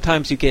course,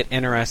 sometimes you get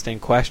interesting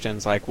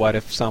questions, like what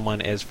if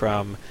someone is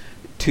from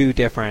two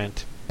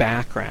different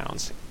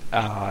backgrounds?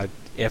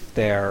 If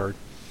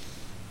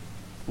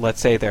let's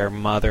say their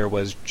mother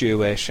was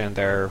Jewish and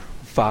their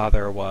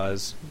father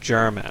was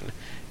German,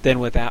 then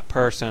would that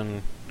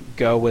person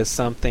go with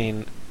some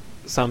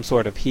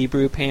sort of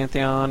Hebrew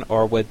pantheon,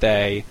 or would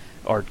they,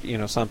 or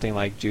something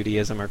like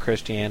Judaism or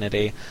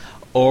Christianity,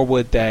 or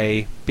would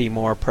they be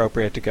more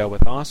appropriate to go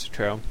with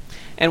Asatru?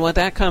 And what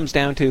that comes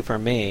down to for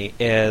me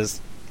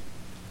is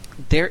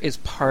there is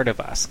part of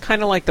us,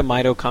 kind of like the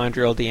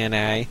mitochondrial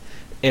DNA.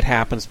 It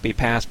happens to be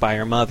passed by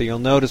your mother. You'll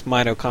notice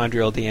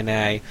mitochondrial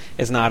DNA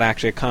is not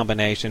actually a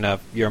combination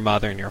of your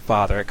mother and your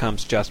father. It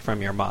comes just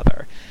from your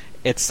mother.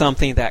 It's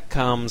something that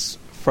comes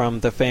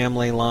from the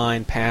family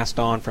line, passed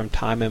on from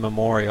time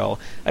immemorial,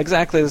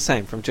 exactly the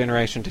same from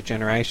generation to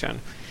generation.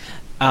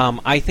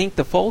 I think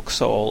the folk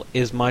soul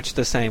is much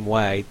the same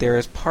way. There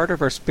is part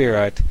of our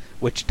spirit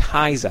which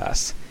ties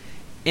us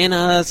in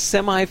a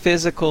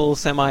semi-physical,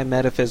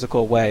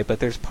 semi-metaphysical way, but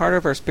there's part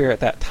of our spirit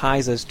that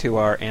ties us to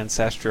our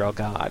ancestral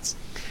gods,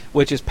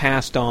 which is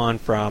passed on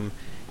from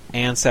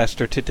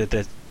ancestor to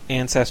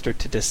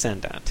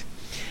descendant.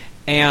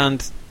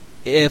 And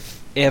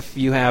if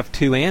you have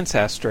two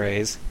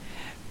ancestries,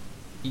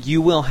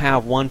 you will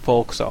have one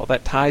folk soul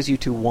that ties you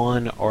to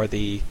one or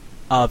the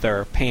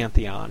other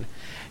pantheon.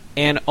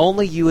 And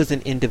only you as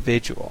an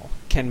individual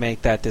can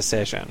make that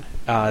decision.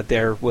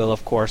 There will,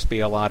 of course, be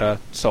a lot of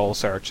soul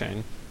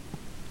searching.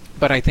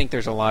 But I think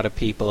there's a lot of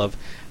people of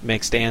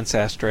mixed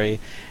ancestry.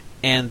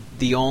 And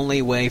the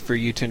only way for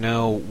you to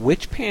know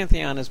which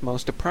pantheon is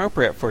most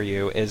appropriate for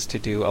you is to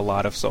do a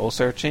lot of soul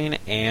searching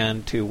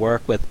and to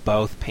work with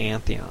both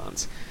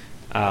pantheons.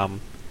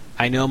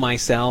 I know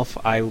myself,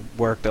 I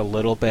worked a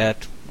little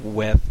bit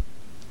with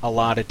a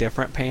lot of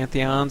different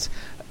pantheons,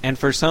 and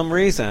for some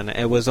reason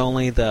it was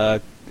only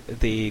the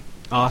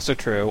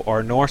Asatru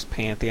or Norse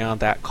pantheon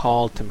that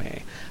called to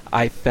me.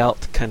 I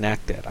felt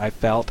connected. I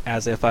felt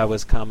as if I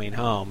was coming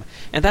home.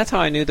 And that's how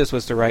I knew this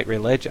was the right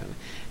religion.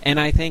 And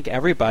I think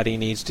everybody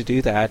needs to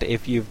do that.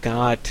 If you've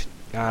got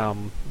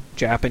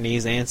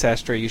Japanese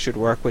ancestry, you should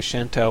work with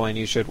Shinto and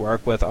you should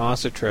work with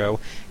Asatru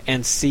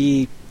and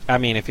see,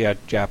 if you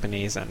had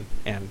Japanese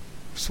and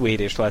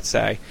Swedish, let's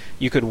say,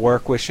 you could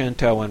work with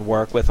Shinto and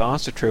work with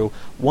Asatru.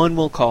 One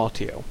will call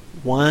to you.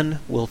 One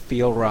will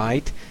feel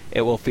right.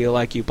 It will feel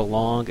like you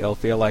belong. It'll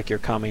feel like you're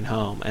coming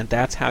home. And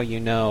that's how you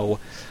know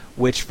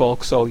which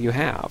folk soul you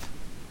have.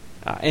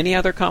 Any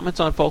other comments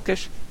on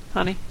folkish,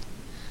 honey?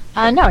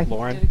 No, I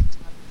Lauren?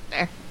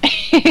 There.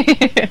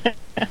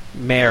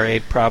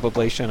 Married,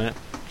 probably shouldn't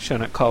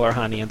call her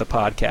honey in the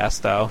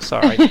podcast, though.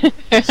 Sorry.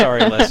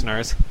 Sorry,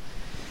 listeners.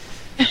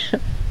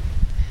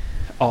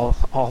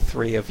 All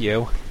three of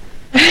you.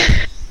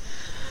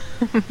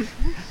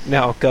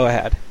 No, go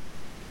ahead.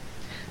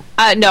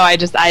 No, I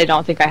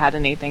don't think I had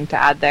anything to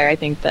add there. I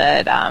think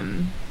that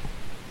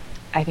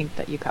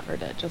you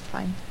covered it just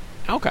fine.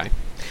 Okay.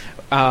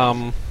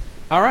 All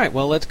right.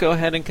 Well, let's go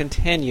ahead and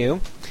continue.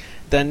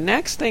 The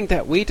next thing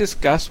that we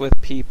discuss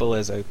with people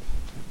is an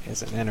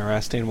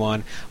interesting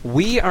one.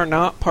 We are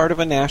not part of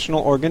a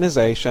national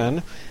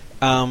organization.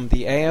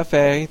 The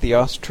AFA, the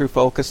Asatru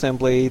Folk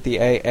Assembly, the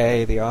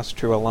AA, the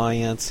Asatru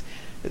Alliance,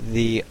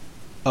 the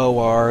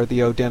OR, the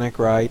Odinic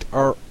Rite,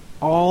 are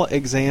all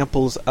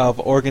examples of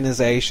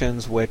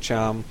organizations which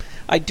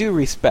I do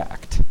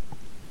respect.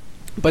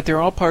 But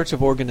they're all parts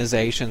of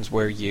organizations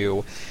where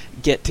you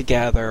get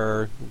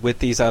together with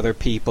these other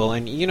people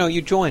and,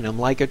 you join them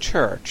like a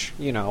church,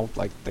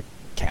 like the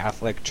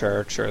Catholic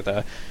Church or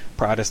the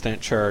Protestant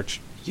Church.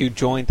 You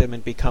join them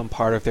and become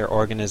part of their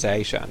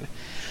organization.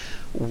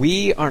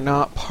 We are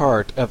not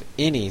part of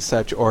any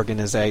such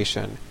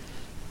organization.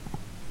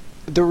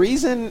 The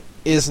reason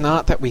is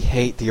not that we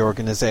hate the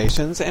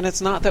organizations, and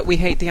it's not that we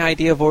hate the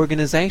idea of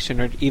organization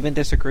or even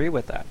disagree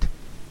with that.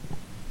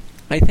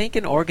 I think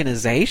an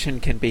organization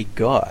can be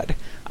good.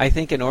 I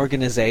think an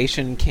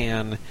organization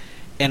can,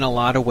 in a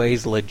lot of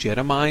ways,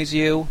 legitimize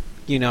you.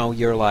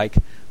 You're like,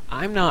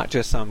 I'm not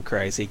just some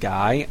crazy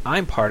guy.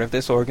 I'm part of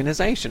this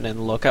organization,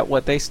 and look at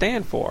what they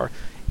stand for.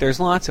 There's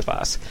lots of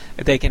us.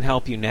 They can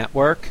help you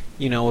network.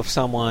 If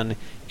someone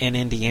in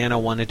Indiana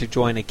wanted to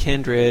join a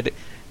kindred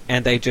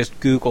and they just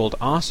Googled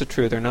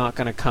Asatru, they're not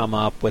going to come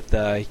up with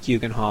the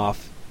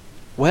Hugenhof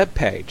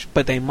webpage,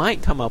 but they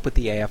might come up with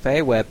the AFA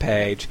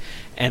webpage,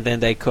 and then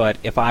they could,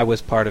 if I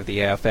was part of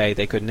the AFA,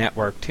 they could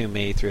network to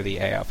me through the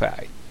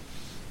AFA.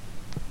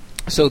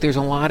 So there's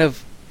a lot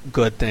of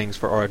good things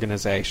for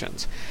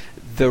organizations.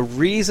 The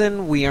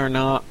reason we are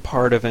not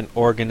part of an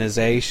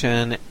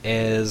organization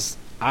is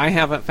I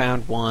haven't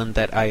found one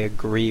that I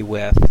agree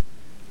with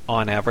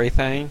on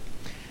everything.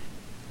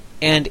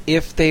 And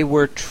if they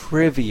were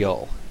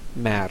trivial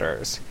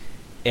matters,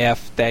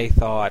 if they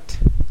thought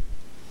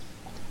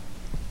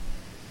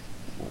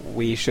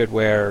we should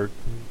wear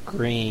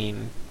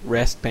green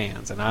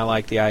wristbands, and I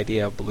like the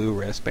idea of blue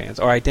wristbands,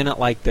 or I didn't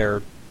like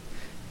their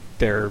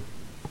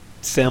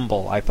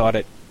symbol, I thought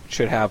it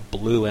should have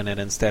blue in it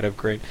instead of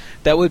green,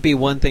 that would be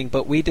one thing,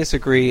 but we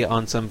disagree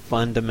on some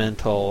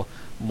fundamental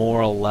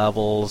moral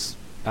levels.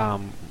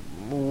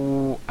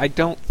 I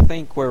don't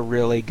think we're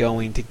really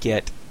going to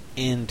get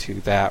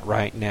into that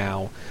right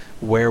now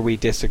where we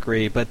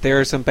disagree, but there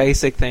are some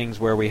basic things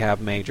where we have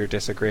major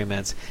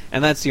disagreements,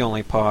 and that's the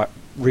only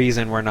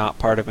reason we're not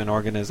part of an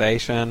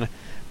organization.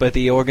 But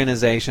the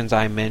organizations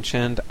I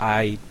mentioned,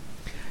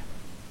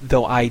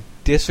 though I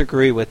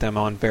disagree with them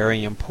on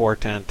very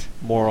important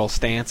moral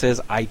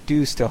stances, I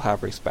do still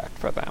have respect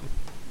for them.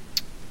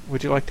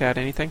 Would you like to add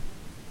anything?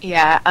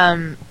 Yeah,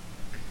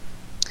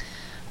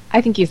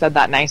 I think you said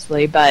that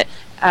nicely, but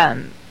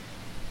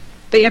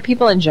yeah,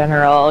 people in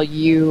general,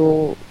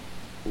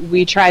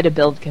 we try to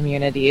build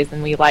communities,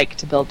 and we like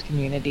to build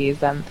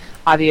communities, and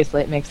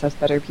obviously it makes us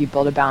better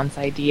people to bounce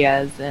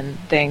ideas and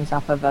things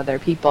off of other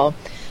people.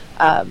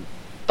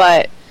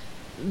 But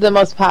the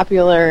most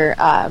popular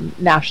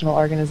national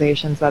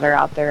organizations that are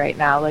out there right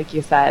now, like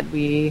you said,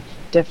 we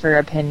differ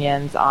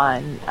opinions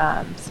on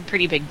some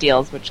pretty big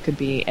deals, which could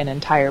be an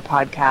entire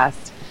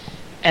podcast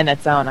in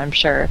its own, I'm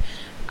sure.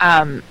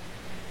 And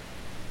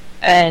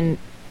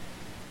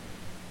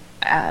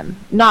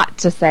not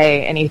to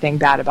say anything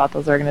bad about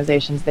those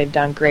organizations. They've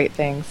done great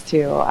things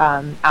to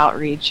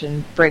outreach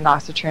and bring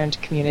Asatru into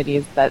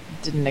communities that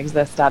didn't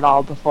exist at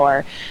all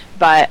before.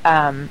 But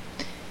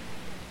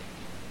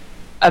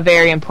a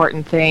very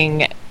important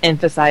thing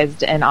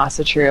emphasized in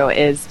Asatru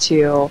is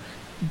to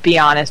be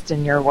honest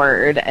in your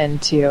word,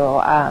 and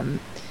to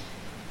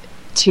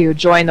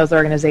join those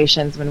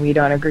organizations when we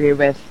don't agree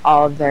with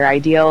all of their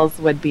ideals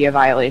would be a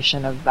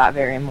violation of that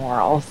very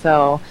moral.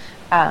 So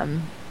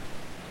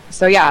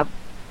yeah,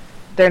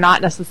 they're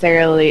not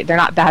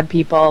bad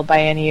people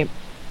by any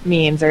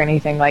means or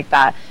anything like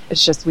that.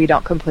 It's just we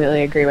don't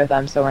completely agree with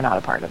them, so we're not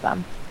a part of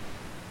them.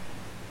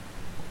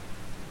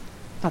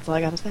 That's all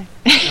I got to say.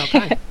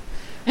 Okay.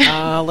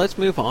 Let's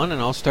move on,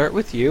 and I'll start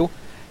with you.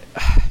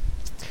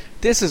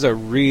 This is a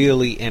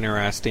really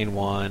interesting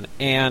one,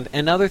 and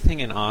another thing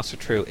in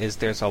Asatru is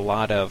there's a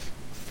lot of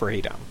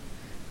freedom.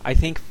 I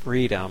think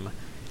freedom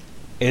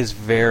is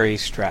very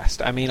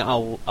stressed. I mean,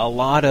 a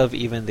lot of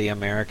even the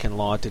American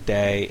law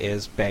today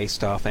is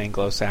based off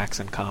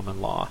Anglo-Saxon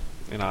common law,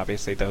 and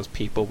obviously those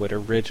people would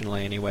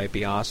originally anyway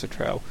be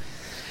Asatru,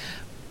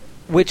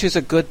 which is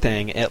a good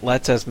thing. It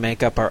lets us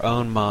make up our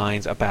own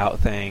minds about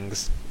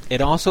things. It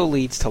also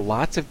leads to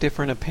lots of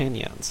different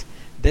opinions.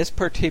 This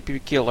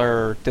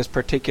particular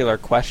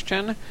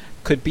question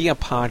could be a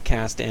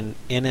podcast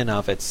in and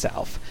of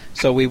itself.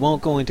 So we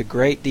won't go into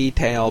great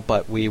detail,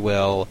 but we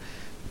will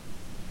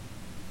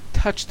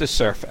touch the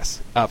surface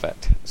of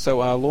it. So,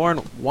 Lauren,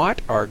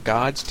 what are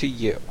gods to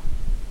you?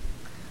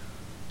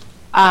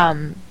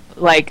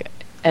 Like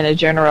in a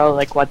general,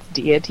 like what's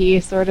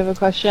deity sort of a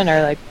question,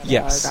 or like what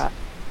yes. are God?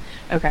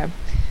 Okay.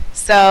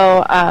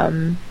 So,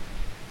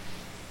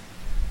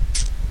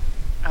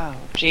 oh,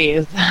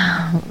 geez.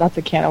 That's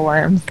a can of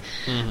worms.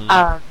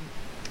 Mm-hmm.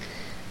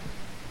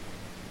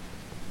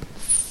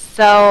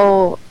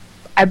 So,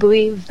 I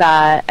believe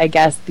that, I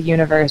guess, the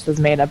universe is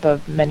made up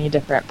of many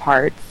different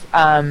parts.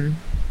 And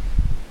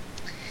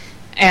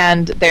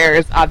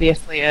there's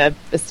obviously not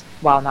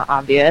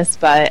obvious,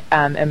 but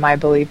in my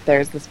belief,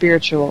 there's the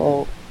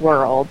spiritual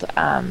world,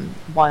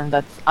 one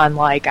that's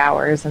unlike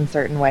ours in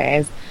certain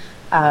ways.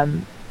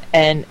 And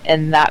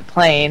in that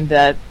plane,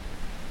 the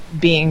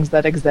beings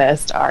that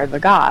exist are the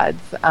gods.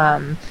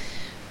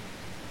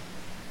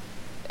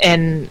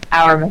 In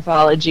our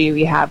mythology,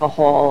 we have a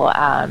whole,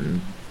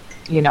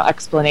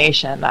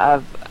 explanation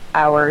of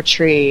our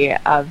tree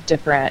of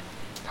different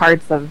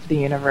parts of the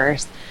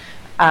universe.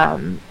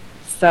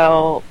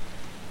 So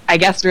I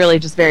guess really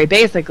just very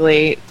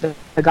basically,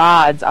 the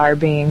gods are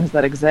beings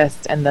that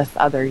exist in this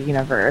other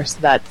universe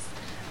that's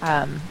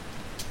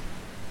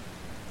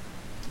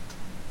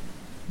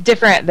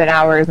different than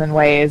ours in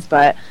ways,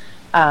 but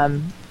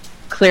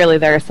clearly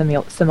there are some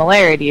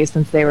similarities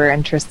since they were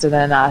interested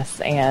in us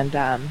and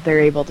they're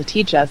able to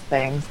teach us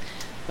things.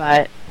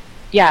 But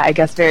yeah, I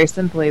guess very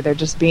simply, they're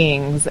just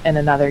beings in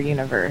another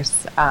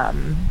universe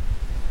on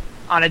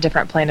a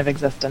different plane of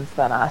existence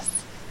than us.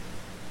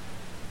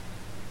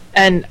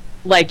 And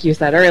like you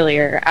said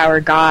earlier, our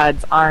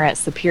gods aren't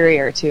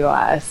superior to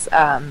us.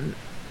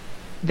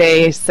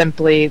 They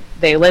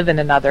live in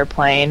another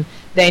plane.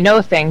 They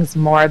know things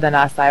more than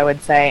us, I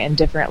would say, and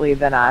differently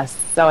than us.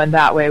 So in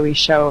that way, we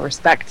show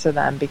respect to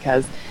them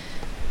because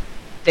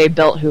they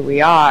built who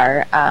we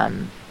are.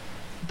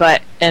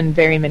 But in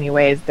very many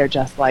ways, they're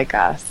just like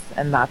us.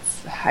 and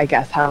that's, I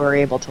guess, how we're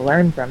able to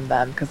learn from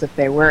them, because if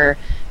they were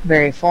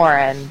very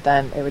foreign,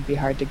 then it would be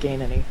hard to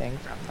gain anything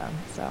from them.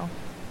 So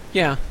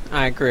yeah,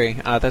 I agree.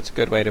 That's a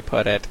good way to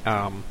put it.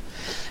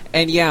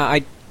 And yeah,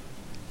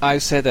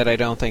 I've said that I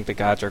don't think the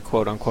gods are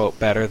quote-unquote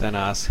better than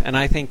us, and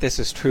I think this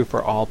is true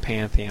for all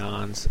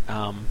pantheons.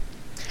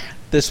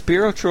 The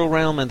spiritual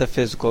realm and the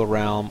physical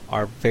realm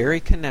are very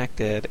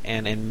connected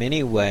and in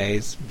many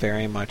ways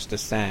very much the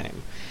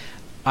same.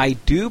 I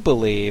do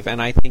believe,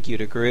 and I think you'd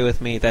agree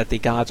with me, that the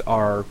gods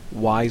are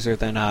wiser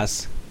than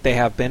us. They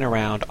have been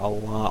around a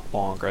lot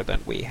longer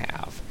than we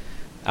have.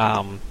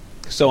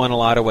 So in a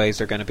lot of ways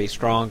they're going to be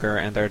stronger,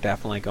 and they're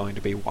definitely going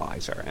to be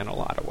wiser in a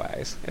lot of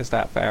ways. Is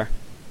that fair?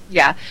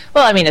 yeah,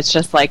 well, I mean, it's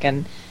just like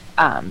an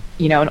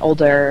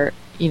older,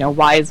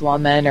 wise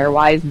woman or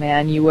wise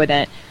man. You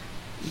wouldn't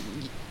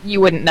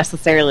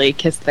necessarily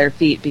kiss their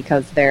feet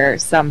because they're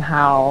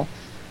somehow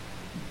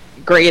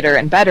greater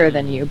and better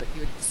than you, but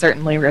you would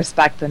certainly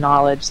respect the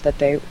knowledge that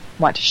they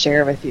want to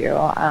share with you,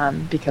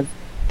 because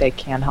they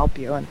can help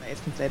you in ways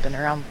since they've been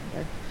around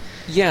longer.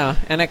 Yeah,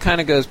 and it kind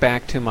of goes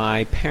back to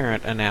my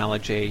parent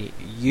analogy.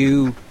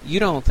 You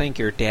don't think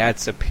your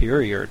dad's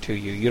superior to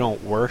you. You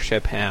don't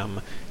worship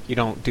him. You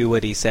don't do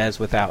what he says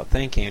without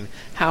thinking.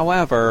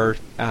 However,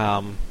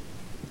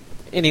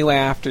 anyway,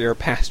 after you're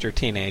past your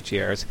teenage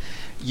years,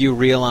 you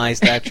realize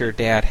that your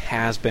dad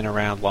has been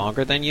around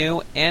longer than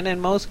you, and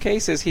in most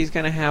cases he's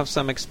going to have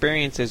some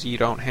experiences you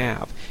don't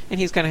have, and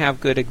he's going to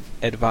have good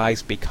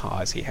advice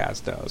because he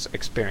has those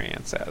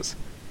experiences.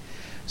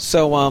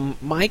 So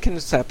my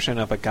conception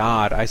of a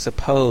god, I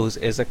suppose,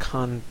 is a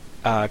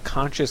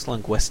conscious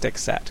linguistic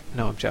set.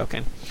 No, I'm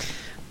joking.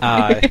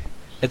 I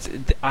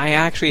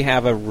actually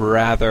have a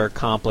rather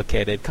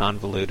complicated,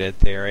 convoluted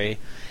theory.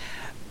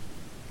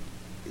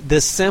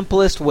 The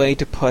simplest way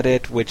to put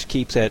it, which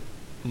keeps it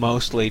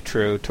mostly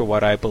true to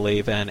what I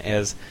believe in,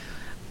 is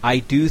I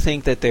do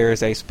think that there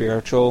is a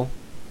spiritual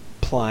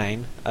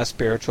plane, a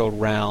spiritual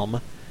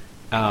realm,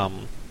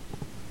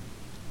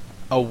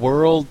 a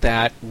world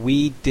that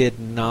we did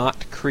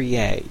not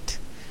create,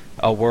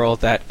 a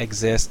world that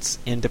exists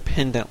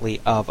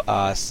independently of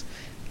us,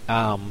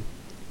 but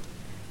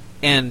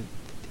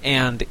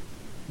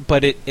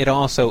it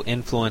also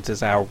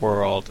influences our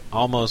world,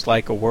 almost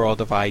like a world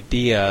of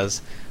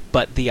ideas,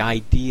 but the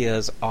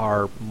ideas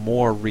are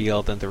more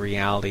real than the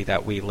reality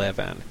that we live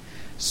in.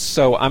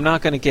 So I'm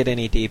not going to get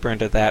any deeper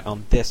into that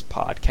on this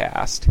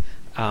podcast.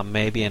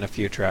 Maybe in a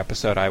future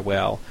episode I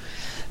will.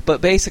 But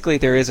basically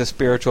there is a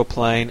spiritual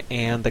plane,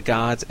 and the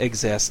gods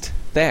exist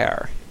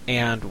there.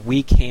 And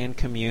we can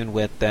commune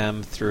with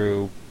them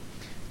through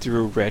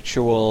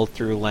ritual,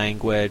 through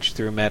language,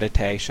 through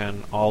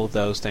meditation, all of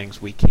those things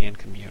we can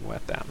commune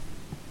with them.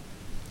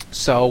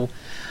 So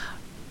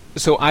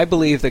I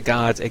believe the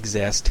gods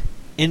exist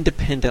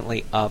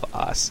independently of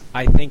us.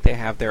 I think they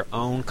have their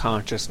own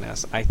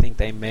consciousness. I think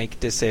they make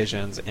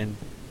decisions and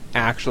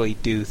actually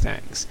do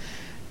things.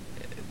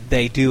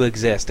 They do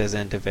exist as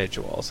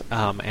individuals,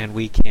 and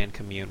we can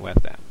commune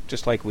with them,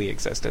 just like we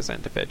exist as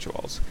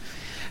individuals.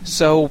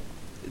 So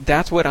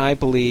that's what I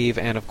believe,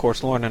 and of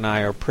course Lauren and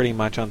I are pretty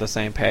much on the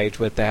same page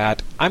with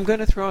that. I'm going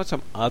to throw out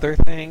some other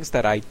things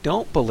that I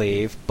don't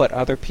believe, but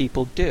other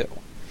people do.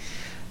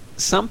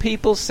 Some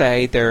people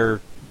say they're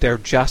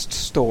just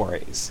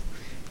stories.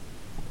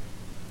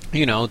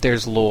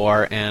 There's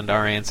lore, and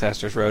our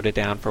ancestors wrote it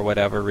down for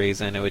whatever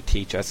reason. It would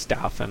teach us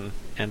stuff and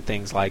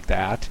things like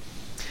that.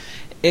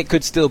 It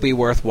could still be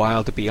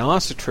worthwhile to be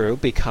also true,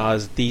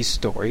 because these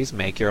stories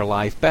make your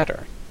life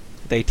better.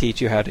 They teach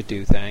you how to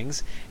do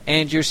things,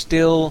 and you're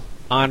still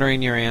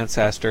honoring your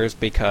ancestors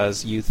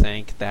because you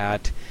think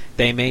that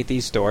they made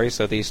these stories,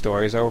 so these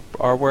stories are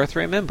worth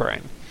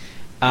remembering.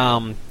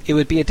 It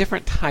would be a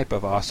different type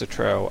of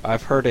Asatru.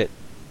 I've heard it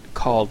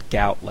called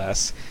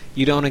goutless.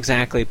 You don't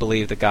exactly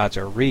believe the gods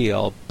are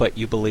real, but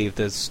you believe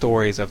the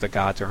stories of the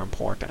gods are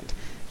important.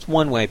 It's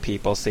one way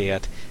people see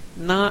it.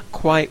 Not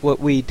quite what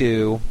we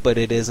do, but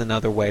it is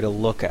another way to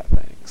look at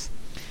things.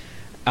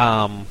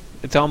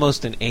 It's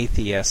almost an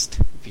atheist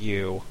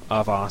view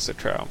of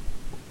Asatru.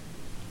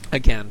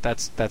 Again,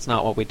 that's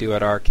not what we do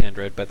at our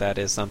kindred, but that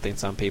is something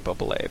some people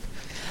believe.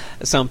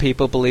 Some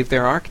people believe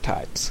they're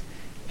archetypes.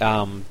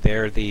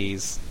 They're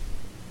these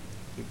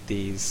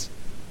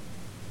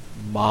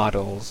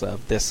models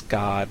of this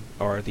god,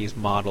 or these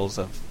models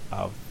of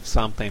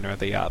something or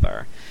the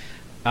other.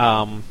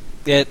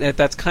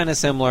 That's kind of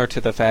similar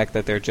to the fact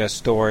that they're just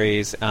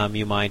stories.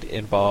 You might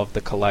involve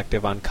the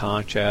collective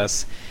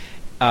unconscious,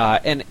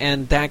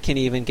 and that can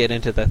even get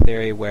into the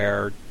theory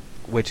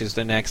which is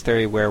the next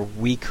theory, where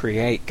we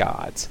create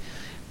gods.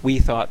 We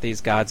thought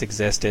these gods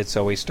existed,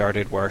 so we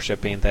started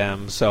worshiping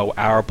them, so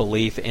our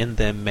belief in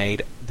them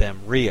made them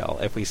real.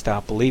 If we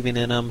stop believing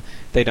in them,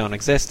 they don't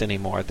exist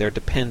anymore. They're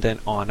dependent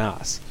on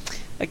us.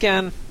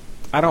 Again,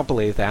 I don't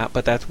believe that,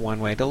 but that's one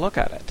way to look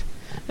at it.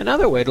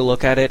 Another way to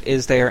look at it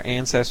is they are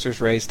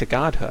ancestors raised to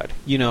godhood.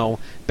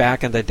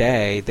 Back in the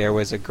day, there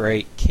was a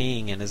great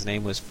king, and his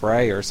name was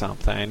Frey or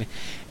something,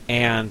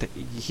 and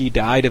he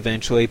died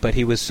eventually, but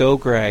he was so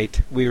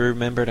great, we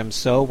remembered him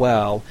so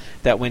well,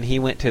 that when he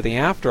went to the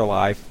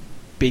afterlife,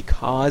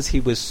 because he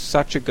was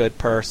such a good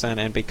person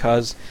and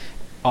because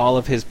all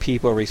of his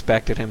people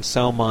respected him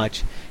so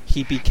much,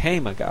 he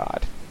became a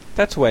god.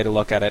 That's a way to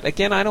look at it.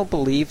 Again, I don't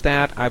believe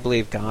that. I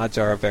believe gods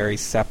are a very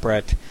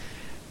separate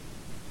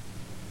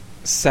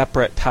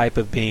type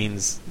of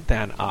beings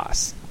than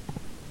us.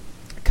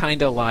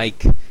 Kind of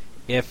like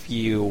if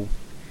you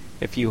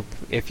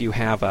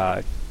have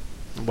a,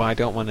 well, I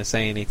don't want to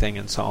say anything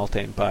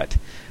insulting, but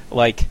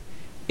like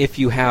if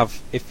you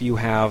have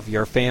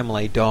your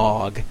family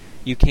dog,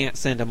 you can't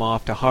send him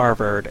off to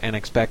Harvard and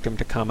expect him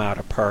to come out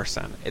a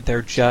person.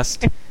 They're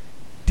just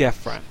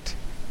different.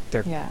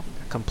 They're a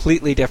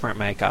completely different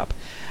makeup.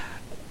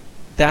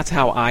 That's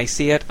how I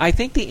see it. I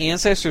think the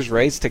ancestors'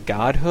 race to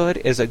godhood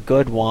is a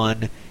good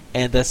one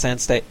in the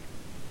sense that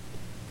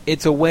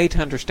it's a way to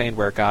understand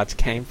where gods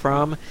came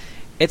from.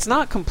 It's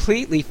not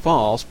completely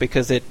false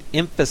because it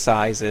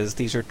emphasizes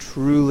these are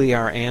truly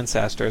our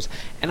ancestors.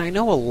 And I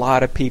know a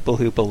lot of people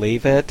who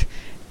believe it,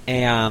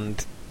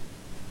 and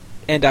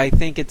I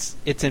think it's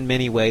in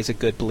many ways a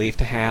good belief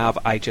to have.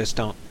 I just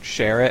don't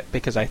share it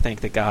because I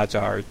think the gods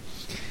are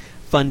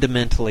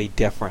fundamentally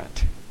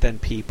different than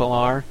people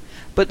are.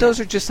 But those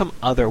are just some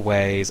other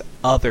ways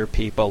other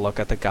people look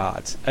at the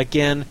gods.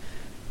 Again,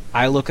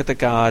 I look at the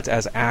gods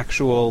as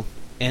actual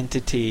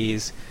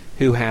entities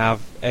who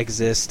have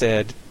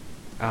existed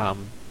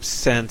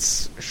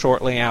since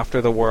shortly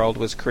after the world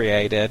was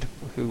created,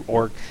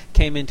 or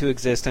came into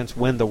existence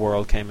when the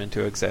world came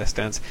into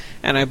existence.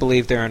 And I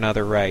believe they're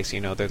another race.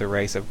 They're the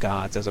race of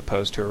gods as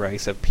opposed to a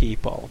race of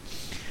people.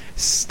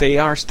 They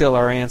are still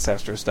our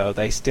ancestors, though.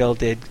 They still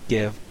did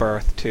give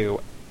birth to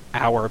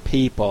our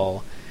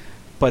people,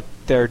 but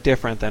they're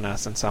different than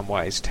us in some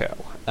ways, too.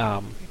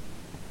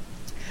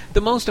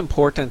 The most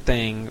important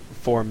thing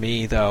for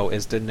me, though,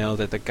 is to know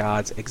that the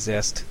gods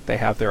exist. They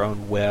have their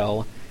own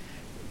will.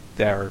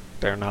 They're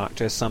not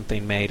just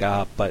something made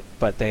up, but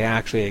they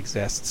actually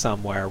exist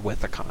somewhere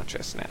with a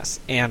consciousness.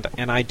 And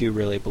I do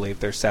really believe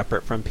they're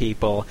separate from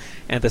people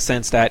in the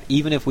sense that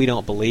even if we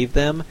don't believe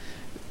them,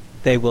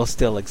 they will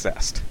still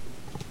exist.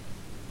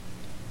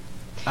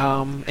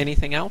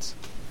 Anything else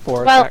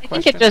for that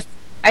question?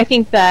 I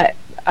think that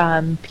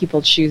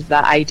people choose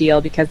that ideal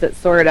because it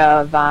sort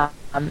of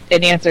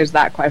it answers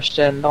that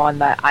question, the one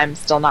that I'm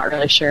still not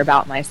really sure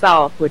about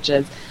myself, which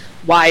is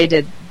why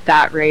did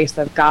that race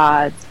of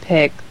gods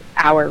pick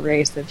our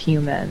race of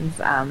humans?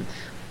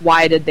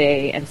 Why did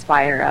they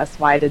inspire us?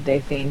 Why did they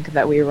think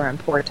that we were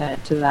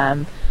important to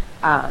them?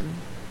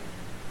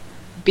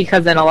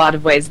 Because in a lot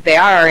of ways they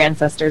are our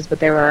ancestors, but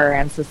they were our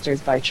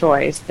ancestors by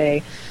choice.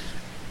 They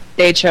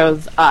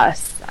chose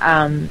us.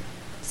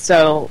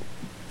 So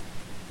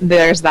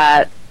there's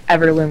that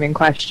ever-looming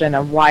question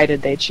of why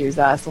did they choose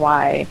us?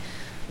 Why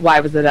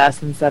was it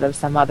us instead of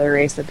some other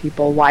race of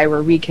people? Why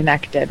were we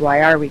connected?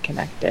 Why are we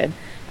connected?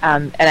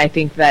 And I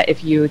think that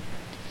if you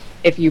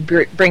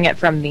bring it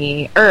from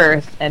the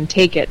earth and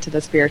take it to the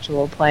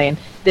spiritual plane,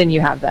 then you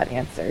have that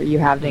answer. You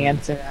have the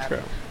answer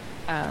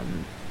of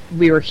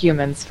we were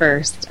humans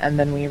first, and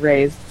then we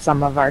raised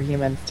some of our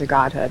humans to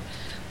godhood.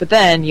 But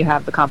then you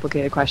have the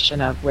complicated question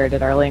of where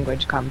did our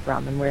language come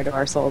from and where do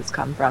our souls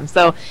come from?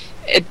 So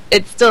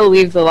it still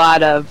leaves a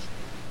lot of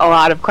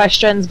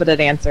questions, but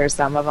it answers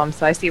some of them.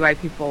 So I see why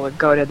people would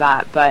go to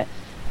that. But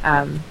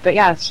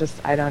yeah, it's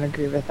just I don't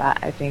agree with that.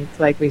 I think,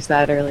 like we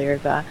said earlier,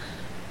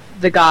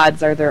 the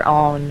gods are their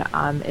own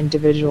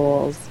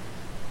individuals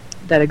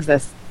that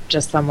exist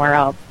just somewhere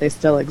else. They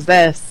still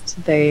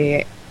exist.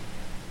 They,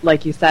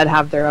 like you said,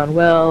 have their own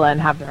will and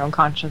have their own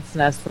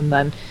consciousness, and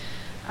then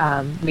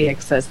we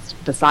exist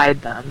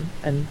beside them,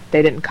 and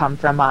they didn't come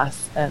from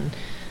us, and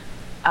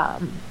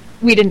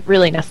we didn't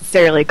really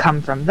necessarily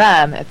come from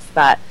them. It's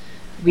that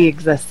we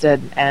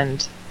existed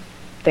and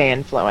they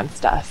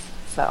influenced us.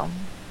 So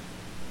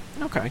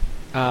okay,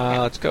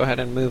 let's go ahead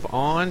and move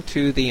on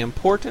to the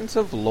importance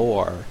of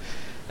lore.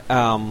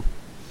 In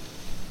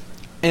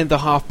the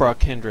Hofbräu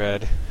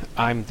Kindred,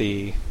 I'm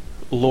the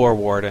lore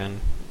warden,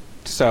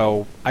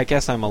 so I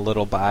guess I'm a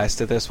little biased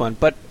to this one,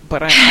 but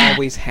I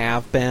always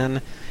have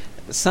been.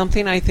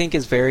 Something I think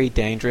is very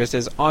dangerous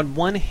is, on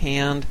one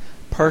hand,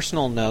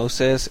 personal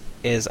gnosis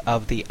is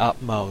of the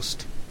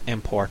utmost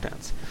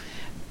importance.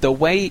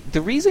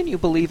 The reason you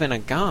believe in a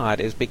god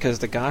is because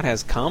the god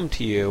has come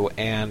to you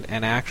and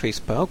actually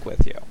spoke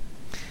with you.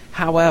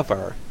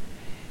 However,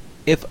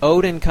 if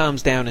Odin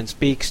comes down and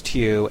speaks to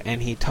you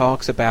and he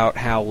talks about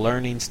how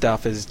learning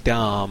stuff is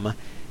dumb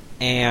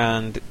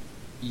and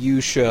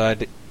you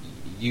should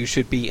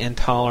be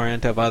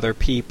intolerant of other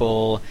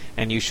people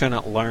and you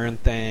shouldn't learn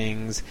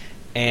things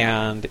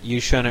and you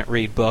shouldn't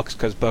read books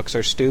because books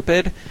are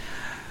stupid,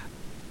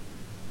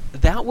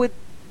 that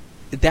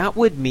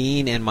would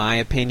mean, in my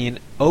opinion,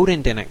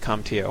 Odin didn't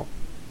come to you.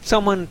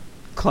 Someone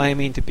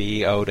claiming to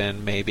be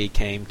Odin maybe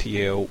came to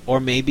you, or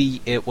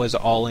maybe it was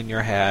all in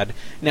your head.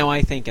 Now,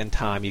 I think in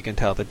time you can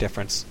tell the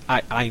difference.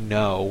 I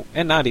know,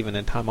 and not even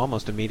in time,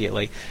 almost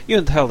immediately, you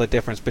can tell the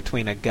difference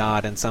between a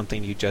god and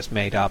something you just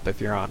made up if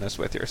you're honest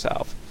with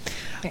yourself.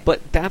 Okay.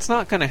 But that's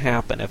not going to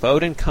happen. If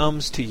Odin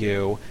comes to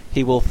you,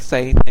 he will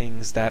say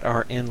things that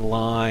are in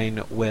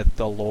line with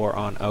the lore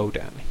on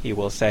Odin. He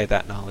will say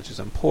that knowledge is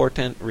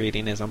important,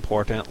 reading is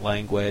important,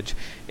 language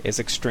is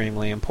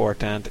extremely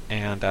important,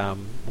 and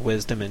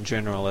wisdom in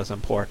general is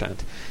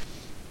important.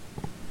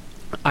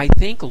 I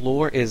think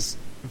lore is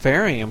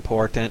very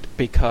important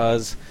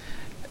because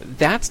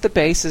that's the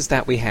basis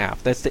that we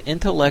have. That's the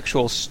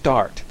intellectual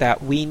start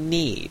that we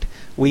need.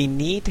 We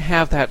need to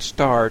have that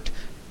start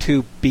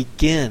to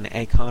begin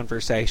a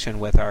conversation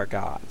with our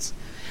gods.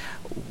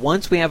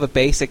 Once we have a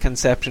basic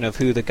conception of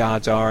who the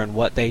gods are and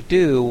what they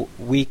do,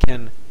 we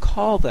can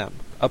call them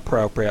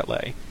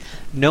appropriately.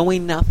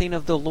 Knowing nothing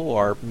of the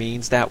lore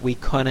means that we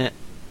couldn't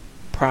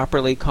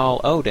properly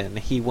call Odin.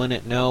 He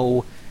wouldn't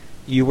know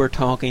you were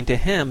talking to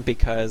him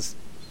because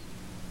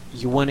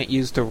you wouldn't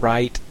use the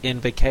right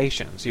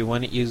invocations. You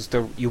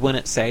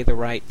wouldn't say the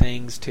right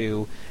things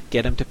to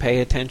get him to pay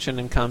attention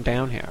and come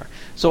down here.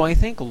 So I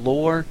think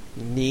lore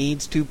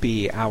needs to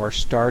be our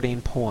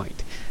starting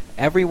point.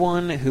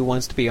 Everyone who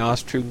wants to be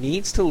Asatru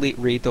needs to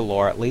read the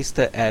lore, at least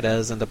the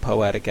Eddas and the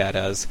Poetic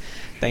Eddas.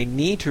 They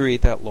need to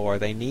read that lore.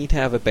 They need to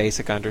have a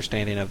basic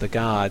understanding of the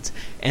gods,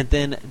 and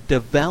then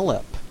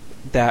develop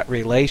that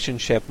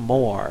relationship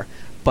more,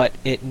 but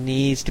it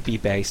needs to be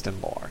based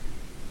in lore.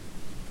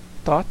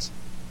 Thoughts?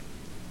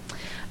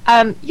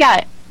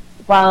 Yeah,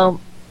 well,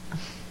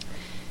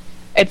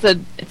 it's a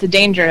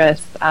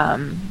dangerous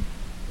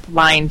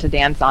line to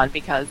dance on,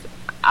 because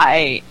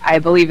I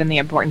believe in the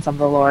importance of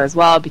the lore as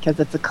well, because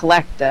it's a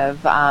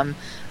collective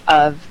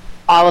of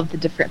all of the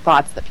different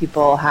thoughts that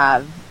people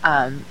have,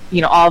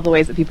 all the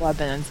ways that people have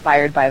been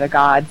inspired by the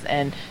gods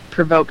and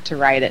provoked to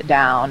write it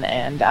down,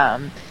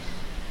 and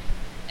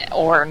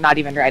or not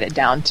even write it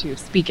down, to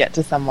speak it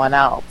to someone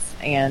else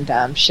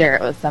and share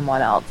it with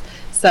someone else.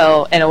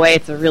 So in a way,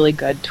 it's a really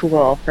good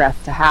tool for us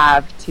to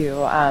have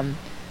to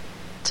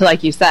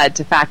like you said,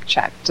 to fact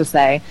check, to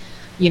say,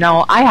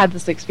 I had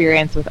this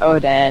experience with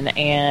Odin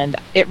and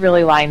it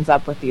really lines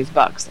up with these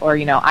books. Or,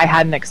 I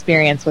had an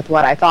experience with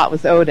what I thought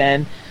was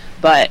Odin,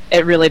 but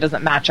it really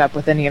doesn't match up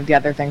with any of the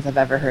other things I've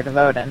ever heard of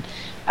Odin.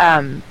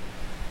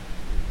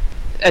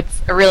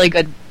 It's a really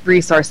good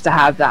resource to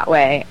have that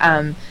way.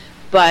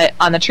 But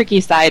on the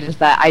tricky side is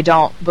that I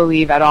don't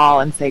believe at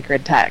all in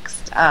sacred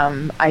text.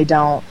 I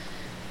don't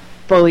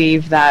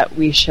believe that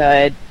we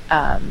should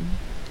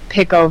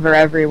pick over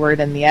every word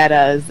in the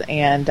Eddas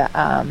and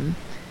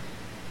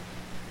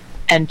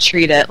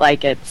treat it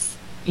like it's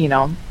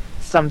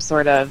some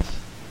sort of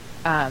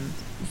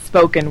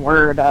spoken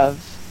word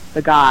of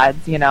the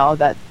gods,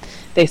 that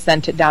they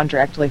sent it down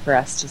directly for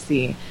us to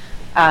see.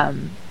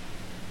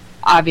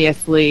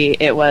 Obviously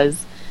it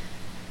was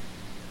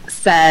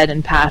said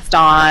and passed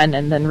on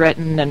and then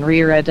written and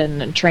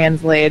rewritten and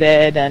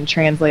translated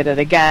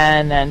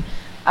again, and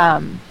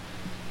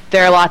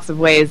there are lots of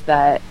ways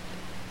that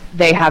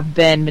they have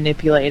been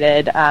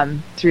manipulated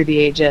through the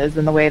ages,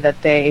 and the way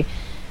that they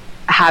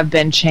have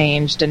been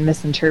changed and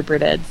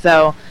misinterpreted.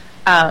 So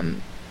they're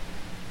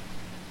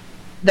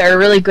a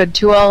really good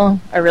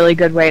tool, a really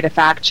good way to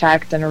fact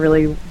check, and a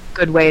really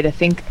good way to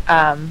think,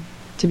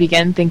 to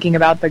begin thinking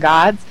about the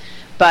gods.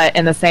 But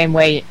in the same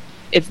way,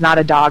 it's not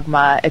a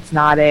dogma. It's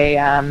not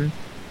a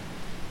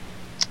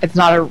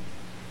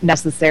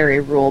necessary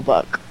rule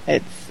book.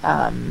 It's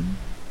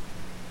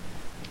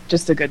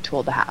just a good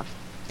tool to have.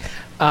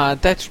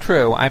 That's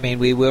true. I mean,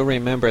 we will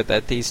remember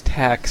that these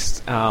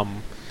texts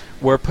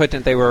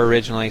they were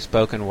originally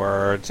spoken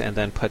words and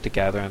then put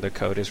together in the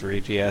Codex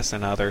Regius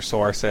and other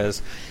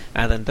sources,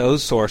 and then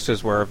those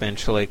sources were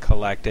eventually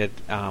collected.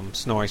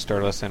 Snorri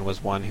Sturluson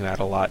was one who had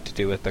a lot to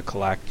do with the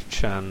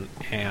collection,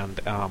 and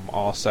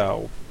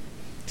also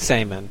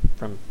Sæmund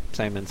from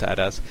Sæmund's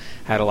Eddas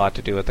had a lot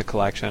to do with the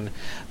collection.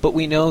 But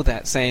we know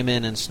that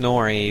Sæmund and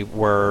Snorri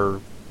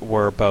were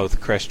both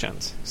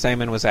Christians.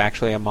 Sæmund was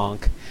actually a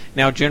monk.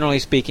 Now, generally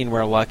speaking,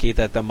 we're lucky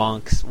that the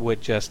monks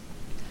would just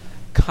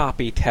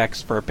copy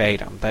text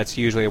verbatim. That's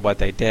usually what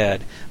they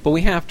did. But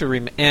we have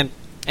to and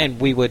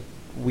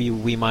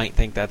we might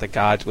think that the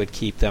gods would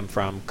keep them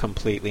from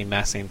completely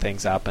messing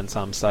things up in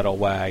some subtle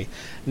way.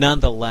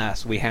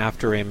 Nonetheless, we have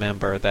to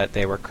remember that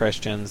they were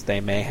Christians. They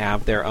may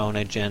have their own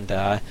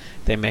agenda.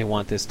 They may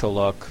want it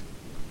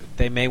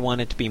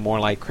to be more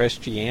like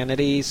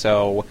Christianity,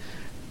 so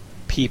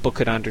people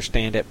could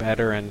understand it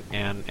better,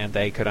 and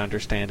they could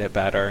understand it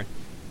better.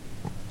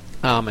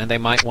 And they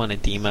might want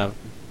to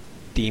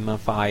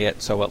demify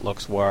it so it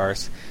looks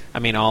worse. I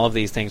mean, all of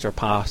these things are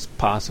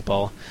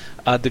possible.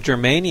 The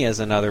Germania is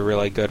another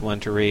really good one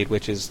to read,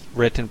 which is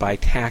written by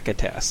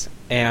Tacitus.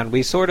 And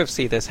we sort of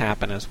see this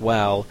happen as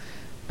well.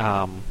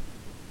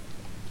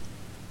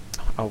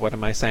 What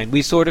am I saying?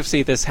 We sort of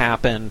see this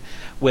happen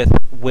with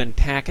when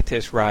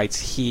Tacitus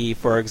writes. He,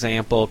 for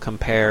example,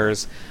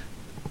 compares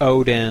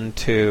Odin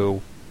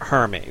to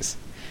Hermes.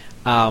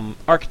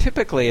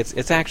 Archetypically,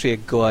 it's actually a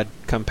good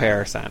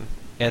comparison.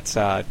 It's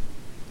a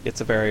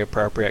very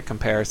appropriate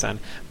comparison.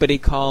 But he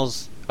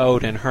calls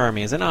Odin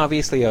Hermes, and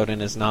obviously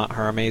Odin is not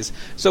Hermes,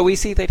 so we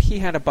see that he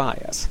had a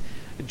bias,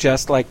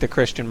 just like the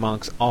Christian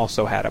monks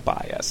also had a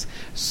bias.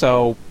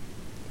 So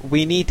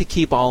we need to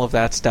keep all of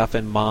that stuff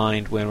in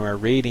mind when we're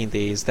reading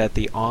these, that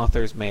the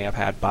authors may have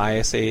had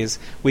biases.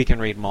 We can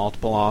read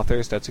multiple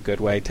authors. That's a good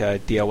way to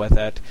deal with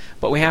it.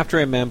 But we have to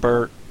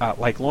remember,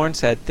 like Lauren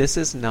said, this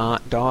is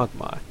not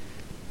dogma.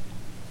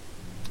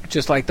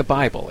 Just like the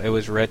Bible, it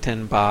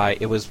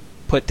was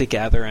put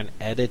together and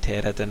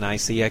edited at the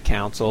Nicaea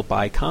Council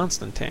by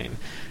Constantine,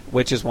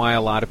 which is why a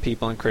lot of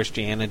people in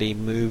Christianity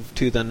move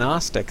to the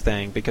Gnostic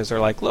thing, because they're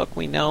like, look,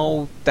 we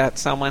know that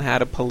someone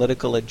had a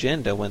political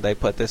agenda when they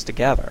put this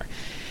together.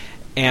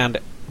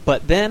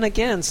 But then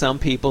again, some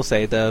people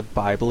say the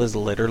Bible is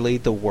literally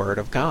the Word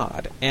of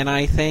God. And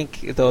I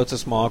think, though it's a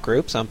small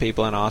group, some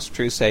people in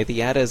Austrian say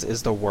the Eddas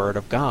is the Word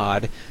of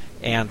God,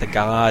 and the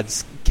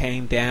gods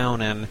came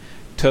down and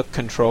took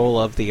control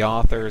of the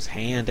author's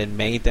hand and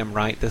made them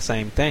write the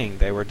same thing.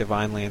 They were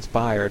divinely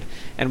inspired.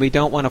 And we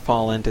don't want to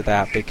fall into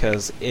that,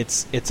 because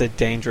it's a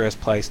dangerous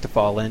place to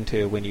fall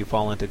into when you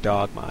fall into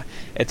dogma.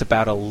 It's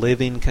about a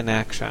living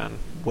connection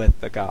with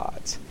the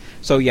gods.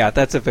 So yeah,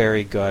 that's a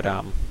very good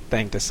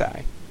thing to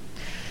say.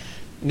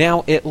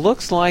 Now, it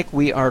looks like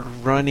we are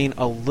running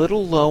a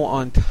little low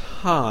on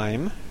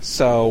time,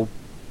 so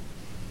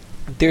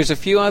there's a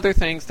few other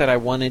things that I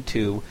wanted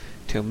to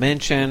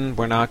mention.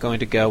 We're not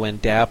going to go in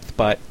depth,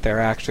 but they're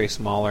actually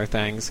smaller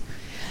things.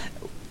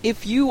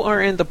 If you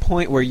are in the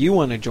point where you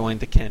want to join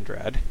the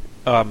kindred,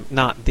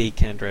 not the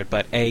kindred,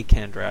 but a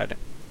kindred,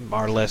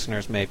 our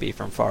listeners may be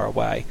from far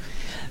away,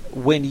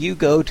 when you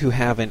go to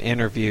have an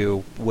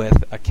interview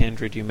with a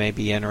kindred you may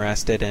be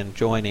interested in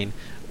joining,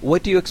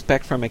 what do you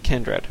expect from a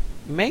kindred?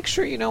 Make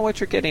sure you know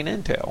what you're getting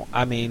into.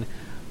 I mean,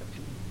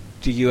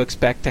 do you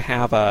expect to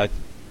have a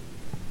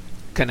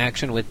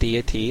connection with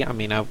deity? I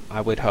mean,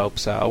 I would hope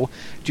so.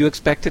 Do you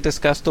expect to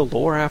discuss the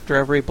lore after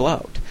every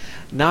bloat?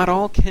 Not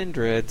all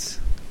kindreds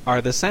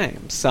are the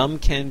same. Some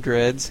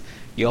kindreds,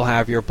 you'll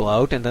have your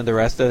bloat, and then the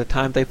rest of the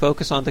time they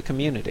focus on the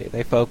community.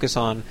 They focus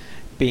on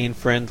being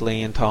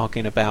friendly and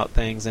talking about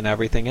things and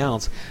everything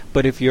else.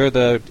 But if you're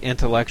the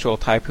intellectual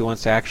type who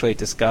wants to actually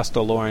discuss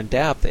the lore in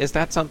depth, is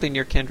that something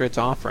your kindred's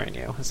offering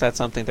you? Is that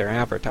something they're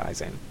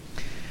advertising?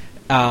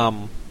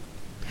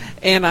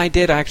 And I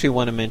did actually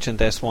want to mention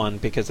this one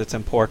because it's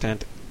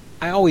important.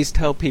 I always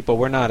tell people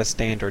we're not a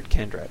standard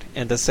kindred,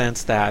 in the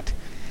sense that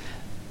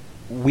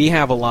we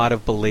have a lot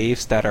of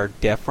beliefs that are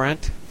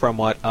different from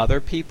what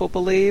other people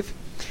believe.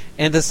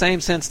 In the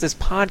same sense, this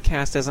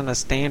podcast isn't a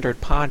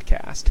standard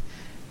podcast.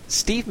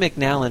 Steve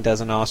McNallen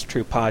does an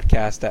Austrian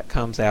podcast that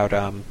comes out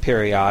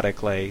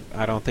periodically.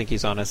 I don't think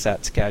he's on a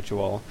set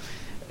schedule.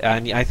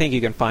 And I think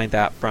you can find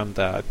that from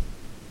the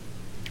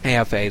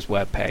AFA's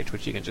webpage,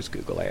 which you can just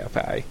Google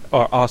AFA,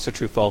 or also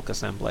True Folk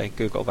Assembly.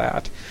 Google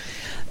that.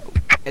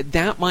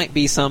 That might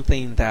be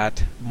something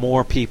that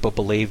more people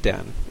believed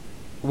in.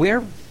 We're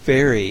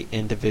very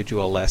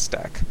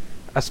individualistic,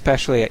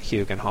 especially at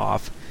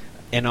Hugenhof,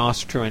 and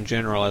Austria in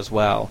general as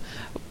well.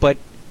 But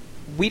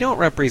we don't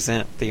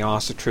represent the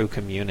Austria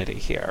community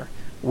here.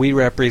 We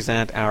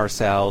represent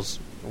ourselves.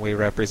 We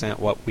represent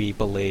what we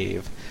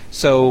believe.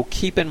 So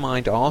keep in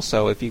mind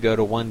also, if you go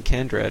to one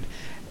kindred,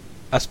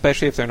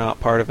 especially if they're not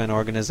part of an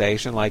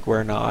organization like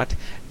we're not,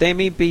 they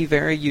may be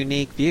very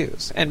unique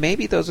views. And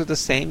maybe those are the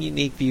same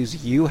unique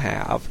views you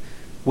have,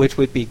 which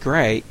would be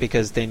great,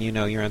 because then you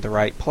know you're in the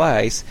right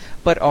place.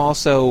 But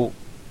also,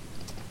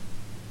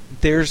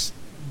 there's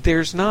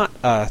not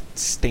a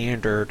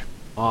standard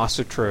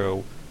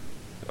Austrian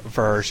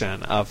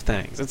version of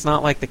things. It's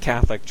not like the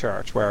Catholic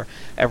Church, where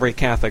every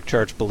Catholic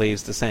Church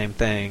believes the same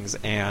things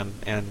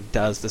and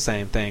does the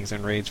same things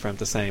and reads from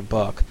the same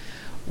book.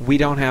 We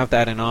don't have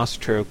that in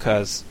Austria,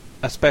 because,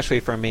 especially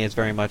for me, it's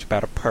very much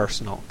about a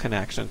personal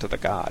connection to the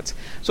gods.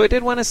 So I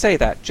did want to say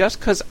that. Just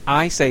because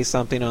I say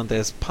something on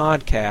this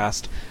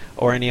podcast,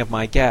 or any of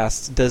my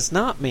guests, does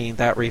not mean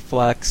that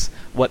reflects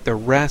what the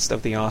rest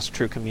of the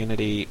Austria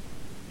community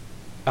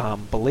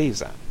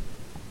believes in.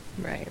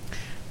 Right.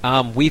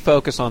 We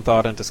focus on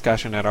thought and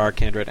discussion at our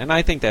kindred, and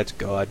I think that's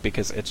good,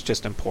 because it's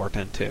just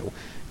important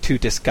to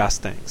discuss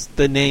things.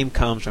 The name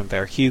comes from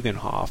there,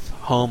 Hugenhof,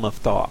 home of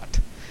thought.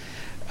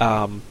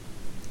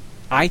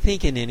 I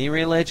think in any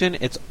religion,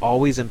 it's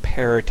always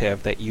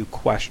imperative that you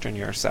question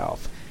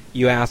yourself.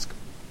 You ask,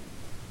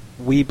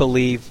 I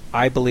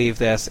believe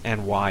this,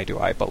 and why do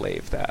I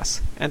believe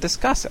this? And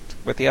discuss it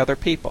with the other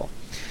people.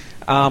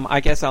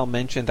 I guess I'll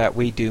mention that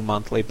we do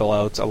monthly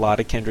bloats. A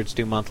lot of kindreds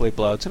do monthly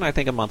bloats, and I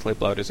think a monthly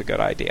bloat is a good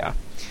idea.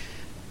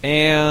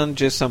 And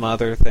just some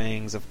other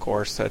things, of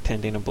course,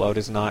 attending a bloat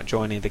is not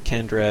joining the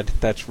kindred.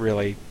 That's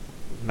really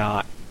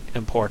not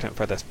important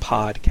for this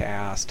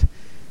podcast.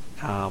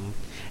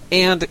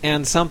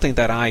 And something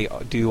that I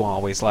do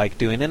always like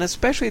doing, and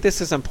especially this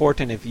is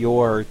important if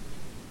you're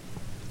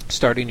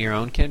starting your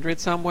own kindred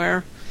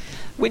somewhere,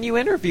 when you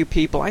interview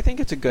people, I think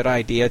it's a good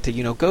idea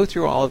to, go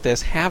through all of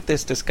this, have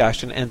this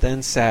discussion, and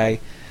then say,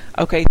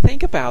 okay,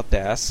 think about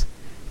this.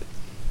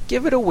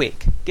 Give it a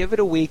week. Give it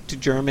a week to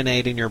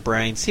germinate in your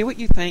brain. See what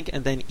you think,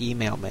 and then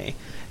email me.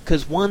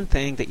 Because one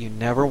thing that you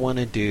never want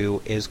to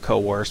do is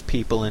coerce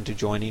people into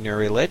joining your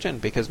religion,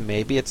 because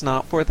maybe it's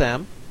not for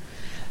them.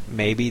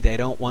 Maybe they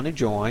don't want to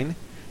join.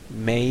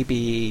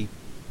 Maybe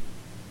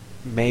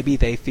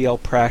they feel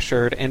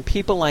pressured. And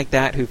people like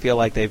that who feel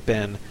like they've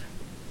been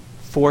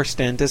forced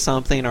into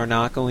something are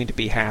not going to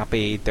be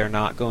happy. They're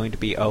not going to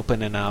be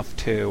open enough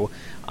to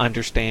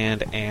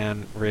understand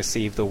and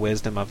receive the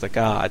wisdom of the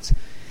gods.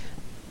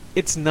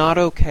 It's not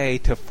okay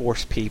to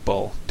force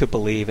people to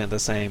believe in the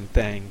same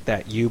thing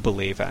that you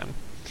believe in.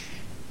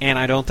 And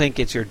I don't think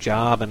it's your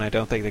job, and I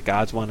don't think the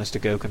gods want us to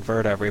go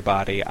convert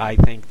everybody. I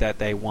think that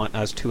they want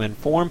us to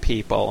inform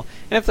people.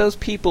 And if those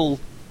people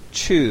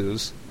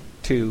choose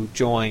to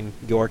join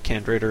your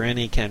kindred or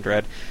any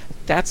kindred,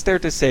 that's their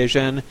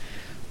decision.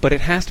 But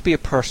it has to be a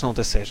personal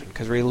decision,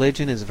 because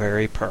religion is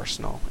very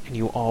personal, and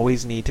you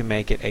always need to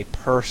make it a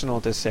personal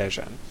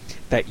decision,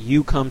 that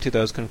you come to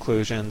those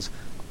conclusions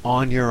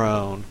on your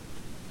own,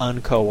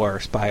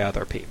 uncoerced by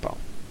other people.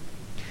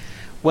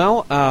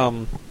 Well,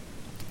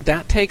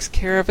 that takes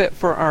care of it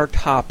for our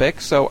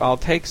topic, so I'll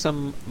take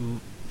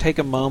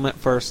a moment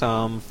for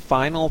some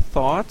final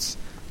thoughts.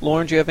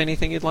 Lauren, do you have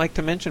anything you'd like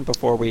to mention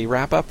before we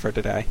wrap up for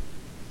today?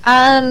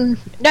 No,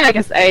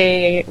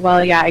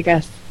 I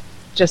guess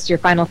just your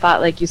final thought,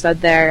 like you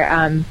said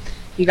there,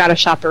 you got to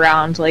shop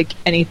around like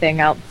anything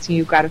else.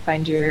 You got to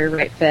find your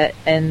right fit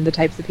and the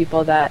types of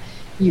people that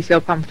you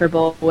feel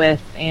comfortable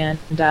with, and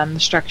the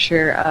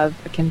structure of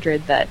a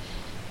kindred that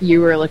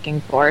you were looking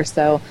for.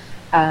 So,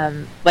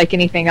 like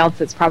anything else,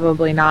 it's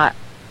probably not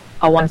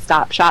a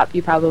one-stop shop.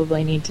 You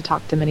probably need to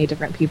talk to many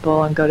different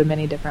people and go to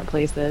many different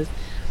places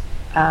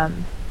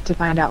to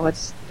find out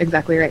what's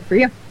exactly right for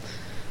you.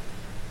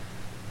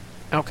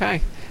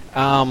 Okay.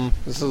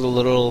 This is a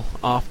little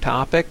off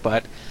topic,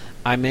 but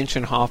I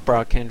mentioned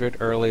Hofbräu Kindred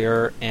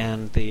earlier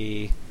in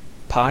the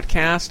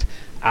podcast.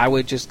 I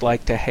would just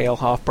like to hail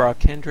Hofbräu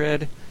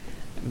Kindred,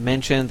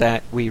 mention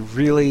that we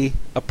really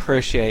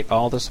appreciate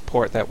all the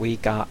support that we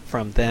got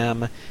from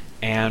them,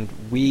 and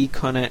we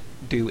couldn't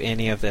do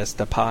any of this,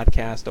 the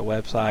podcast, the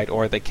website,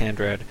 or the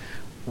Kindred,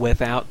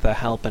 without the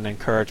help and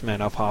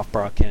encouragement of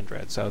Hofbräu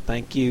Kindred. So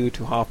thank you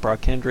to Hofbräu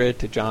Kindred,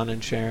 to John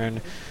and Sharon,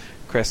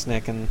 Chris,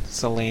 Nick, and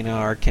Selena,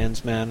 our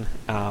kinsmen.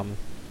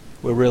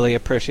 We really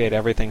appreciate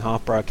everything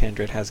Hofbräu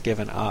Kindred has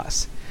given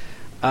us.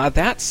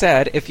 That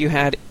said, if you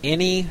had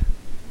any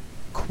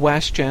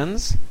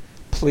questions,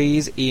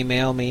 please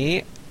email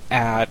me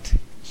at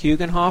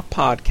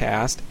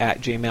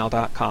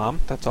hugenhofpodcast@gmail.com.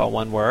 That's all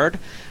one word.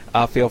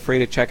 Feel free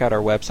to check out our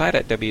website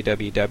at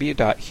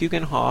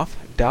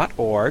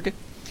www.hugenhof.org.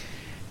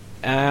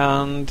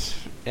 And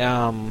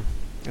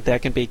there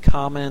can be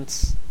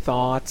comments,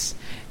 thoughts,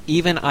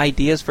 even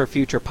ideas for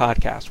future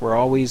podcasts. We're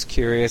always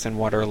curious in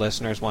what our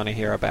listeners want to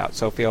hear about,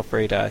 so feel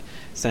free to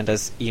send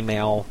us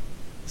email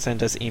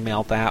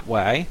that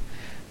way.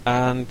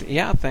 And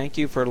thank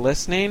you for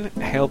listening.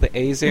 Hail the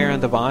Aesir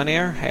and the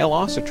Vanir. Hail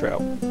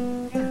Asatru.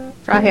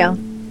 Frahale.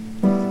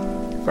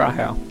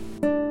 Frahale.